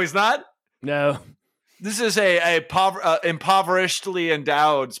 Oh, he's not? No. This is a impoverishedly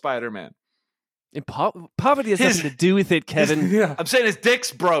endowed Spider-Man. Poverty has nothing to do with it, Kevin. Yeah. I'm saying his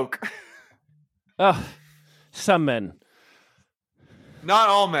dick's broke. Oh, some men. Not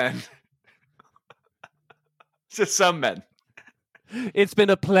all men. Just some men. It's been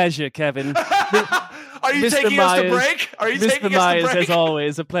a pleasure, Kevin. Are you Mr. taking us to break? Are you Mr. taking Myers, us to break? as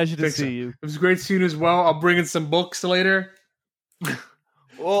always, a pleasure to Thanks, see sir. you. It was great seeing you as well. I'll bring in some books later.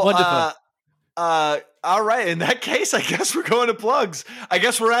 Well, Wonderful. All right. In that case, I guess we're going to plugs. I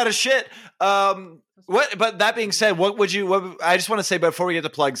guess we're out of shit. But that being said, I just want to say before we get to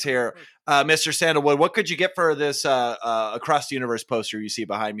plugs here, Mr. Sandalwood, what could you get for this Across the Universe poster you see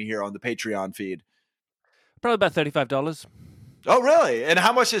behind me here on the Patreon feed? Probably about $35. Oh, really? And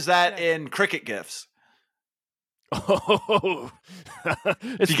how much is that in cricket gifts? Oh,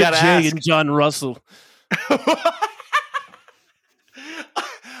 it's You for gotta Jay ask. and John Russell.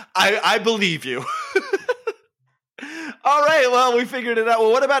 I believe you. All right. Well, we figured it out.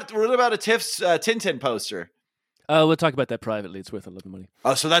 Well, what about a Tiff's Tintin poster? We'll talk about that privately. It's worth a lot of money.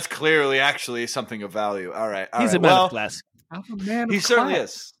 Oh, so that's clearly actually something of value. All right. He's a man of class. I'm a man of He certainly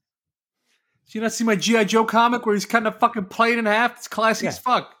class. is. Did you not see my G.I. Joe comic where he's cutting a fucking plane in half? It's classy as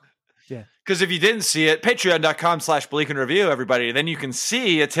fuck. Because if you didn't see it, patreon.com/Bleak and Review, everybody, then you can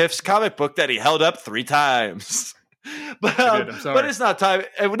see a Tiff's comic book that he held up 3 times. But I'm sorry. but it's not time.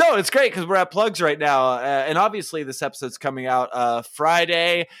 No, it's great because we're at plugs right now. And obviously this episode's coming out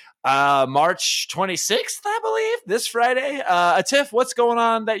Friday, March 26th, I believe, this Friday. Tiff, what's going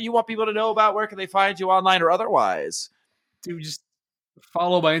on that you want people to know about? Where can they find you online or otherwise? Dude, just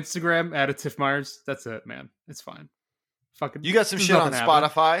follow my Instagram at Tiff Myers. That's it, man. It's fine. Fucking, You got some there's shit on nothing happening.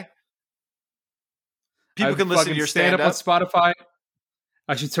 Spotify? People I can listen to fucking your stand stand-up. up on Spotify.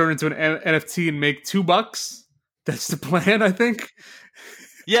 I should turn into an NFT and make $2. That's the plan, I think.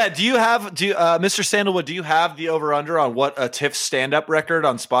 Yeah, Mr. Sandalwood, do you have the over-under on what a Tiff stand-up record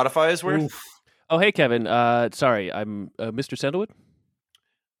on Spotify is worth? Oof. Oh, hey, Kevin. Sorry, I'm Mr. Sandalwood.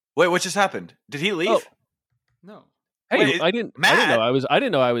 Wait, what just happened? Did he leave? Oh. No. Hey, Wait, I didn't Matt? know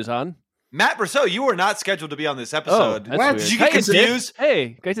I was on. Matt Brousseau, you were not scheduled to be on this Oh, episode. that's What? weird. Did you get Hey, Tiff. confused?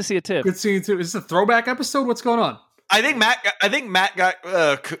 Hey, great to see you, Tiff. Good seeing you too. Is this a throwback episode? What's going on? I think Matt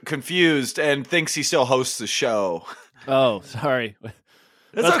got confused and thinks he still hosts the show. Oh, sorry. That's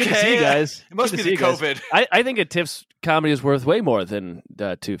Well, it's good to okay. see you guys. It must Good be to the see you guys. COVID. I think a Tiff's comedy is worth way more than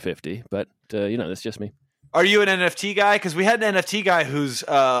 $250, but that's just me. Are you an NFT guy? Because we had an NFT guy whose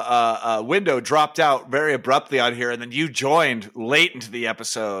window dropped out very abruptly on here, and then you joined late into the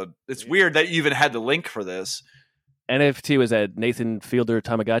episode. It's weird that you even had the link for this. NFT was that Nathan Fielder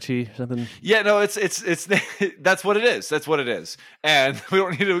Tamagotchi or something? Yeah, no, it's that's what it is. That's what it is, and we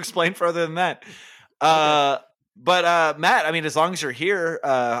don't need to explain further than that. But Matt, I mean, as long as you're here,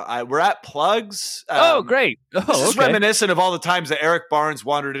 we're at plugs. Oh, great! This Oh, is okay. reminiscent of all the times that Eric Barnes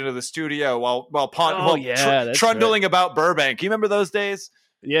wandered into the studio while that's trundling about Burbank. You remember those days?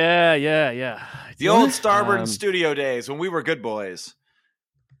 Yeah. The old Starboard studio days when we were good boys.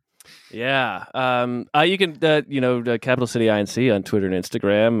 Yeah. You can, the Capital City INC on Twitter and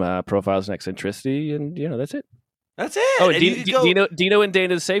Instagram, Profiles and Eccentricity, and that's it. That's it. Oh, And you could go- Dino and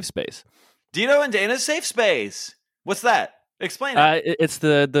Dana's Safe Space. Dino and Dana's Safe Space. What's that? Explain it. It's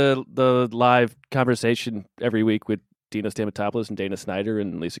the live conversation every week with Dino Stamatopoulos and Dana Snyder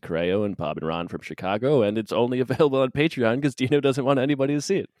and Lisa Correo and Bob and Ron from Chicago, and it's only available on Patreon because Dino doesn't want anybody to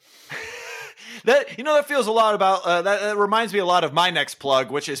see it. That feels a lot about that reminds me a lot of my next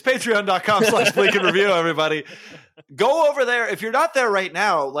plug, which is patreon.com/Bleak and Review. Everybody, go over there. If you're not there right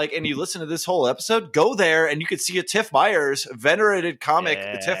now, and you listen to this whole episode, go there and you could see a Tiff Myers, venerated comic,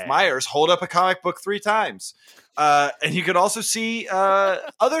 Tiff Myers, hold up a comic book 3 times. And you could also see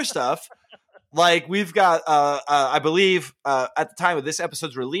other stuff. Like we've got, I believe, at the time of this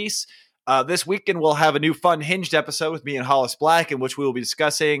episode's release, this weekend we'll have a new fun Hinged episode with me and Hollis Black, in which we will be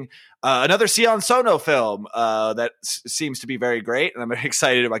discussing another Sion Sono film that seems to be very great, and I'm very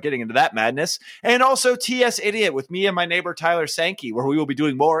excited about getting into that madness. And also T.S. Idiot with me and my neighbor Tyler Sankey, where we will be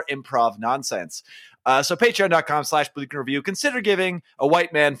doing more improv nonsense. So patreon.com/Bleak and Review. Consider giving a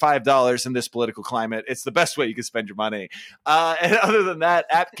white man $5 in this political climate. It's the best way you can spend your money. And other than that,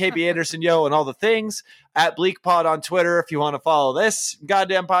 at KB Anderson Yo and all the things, at BleakPod on Twitter if you want to follow this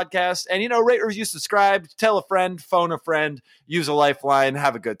goddamn podcast. And, rate, review, subscribe, tell a friend, phone a friend, use a lifeline,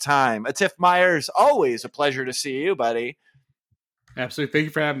 have a good time. Tiff Myers, always a pleasure to see you, buddy. Absolutely. Thank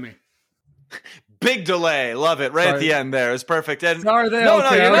you for having me. Big delay. Love it. Right at the end there. It's perfect. And are they? No,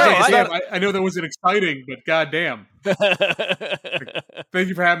 okay. you're right. I know that wasn't exciting, but goddamn. Thank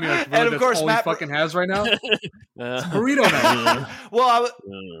you for having me. Like, really, and of course, all Matt he fucking has right now. It's burrito night. Well,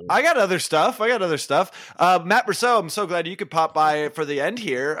 I got other stuff. Matt Brousseau, I'm so glad you could pop by for the end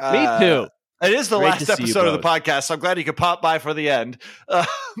here. Me too. It is the Great last episode of the podcast, so I'm glad you could pop by for the end.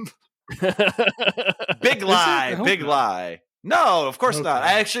 Big lie. No, of course not.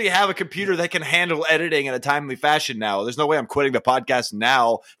 I actually have a computer that can handle editing in a timely fashion now. There's no way I'm quitting the podcast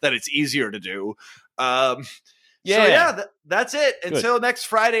now that it's easier to do. So that's it. Good. Until next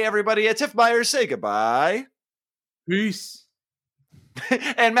Friday, everybody. Tiff Myers, say goodbye. Peace.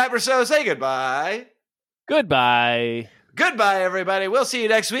 And Matt Brousseau, say goodbye. Goodbye. Goodbye, everybody. We'll see you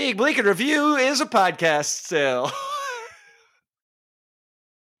next week. Bleak and Review is a podcast still.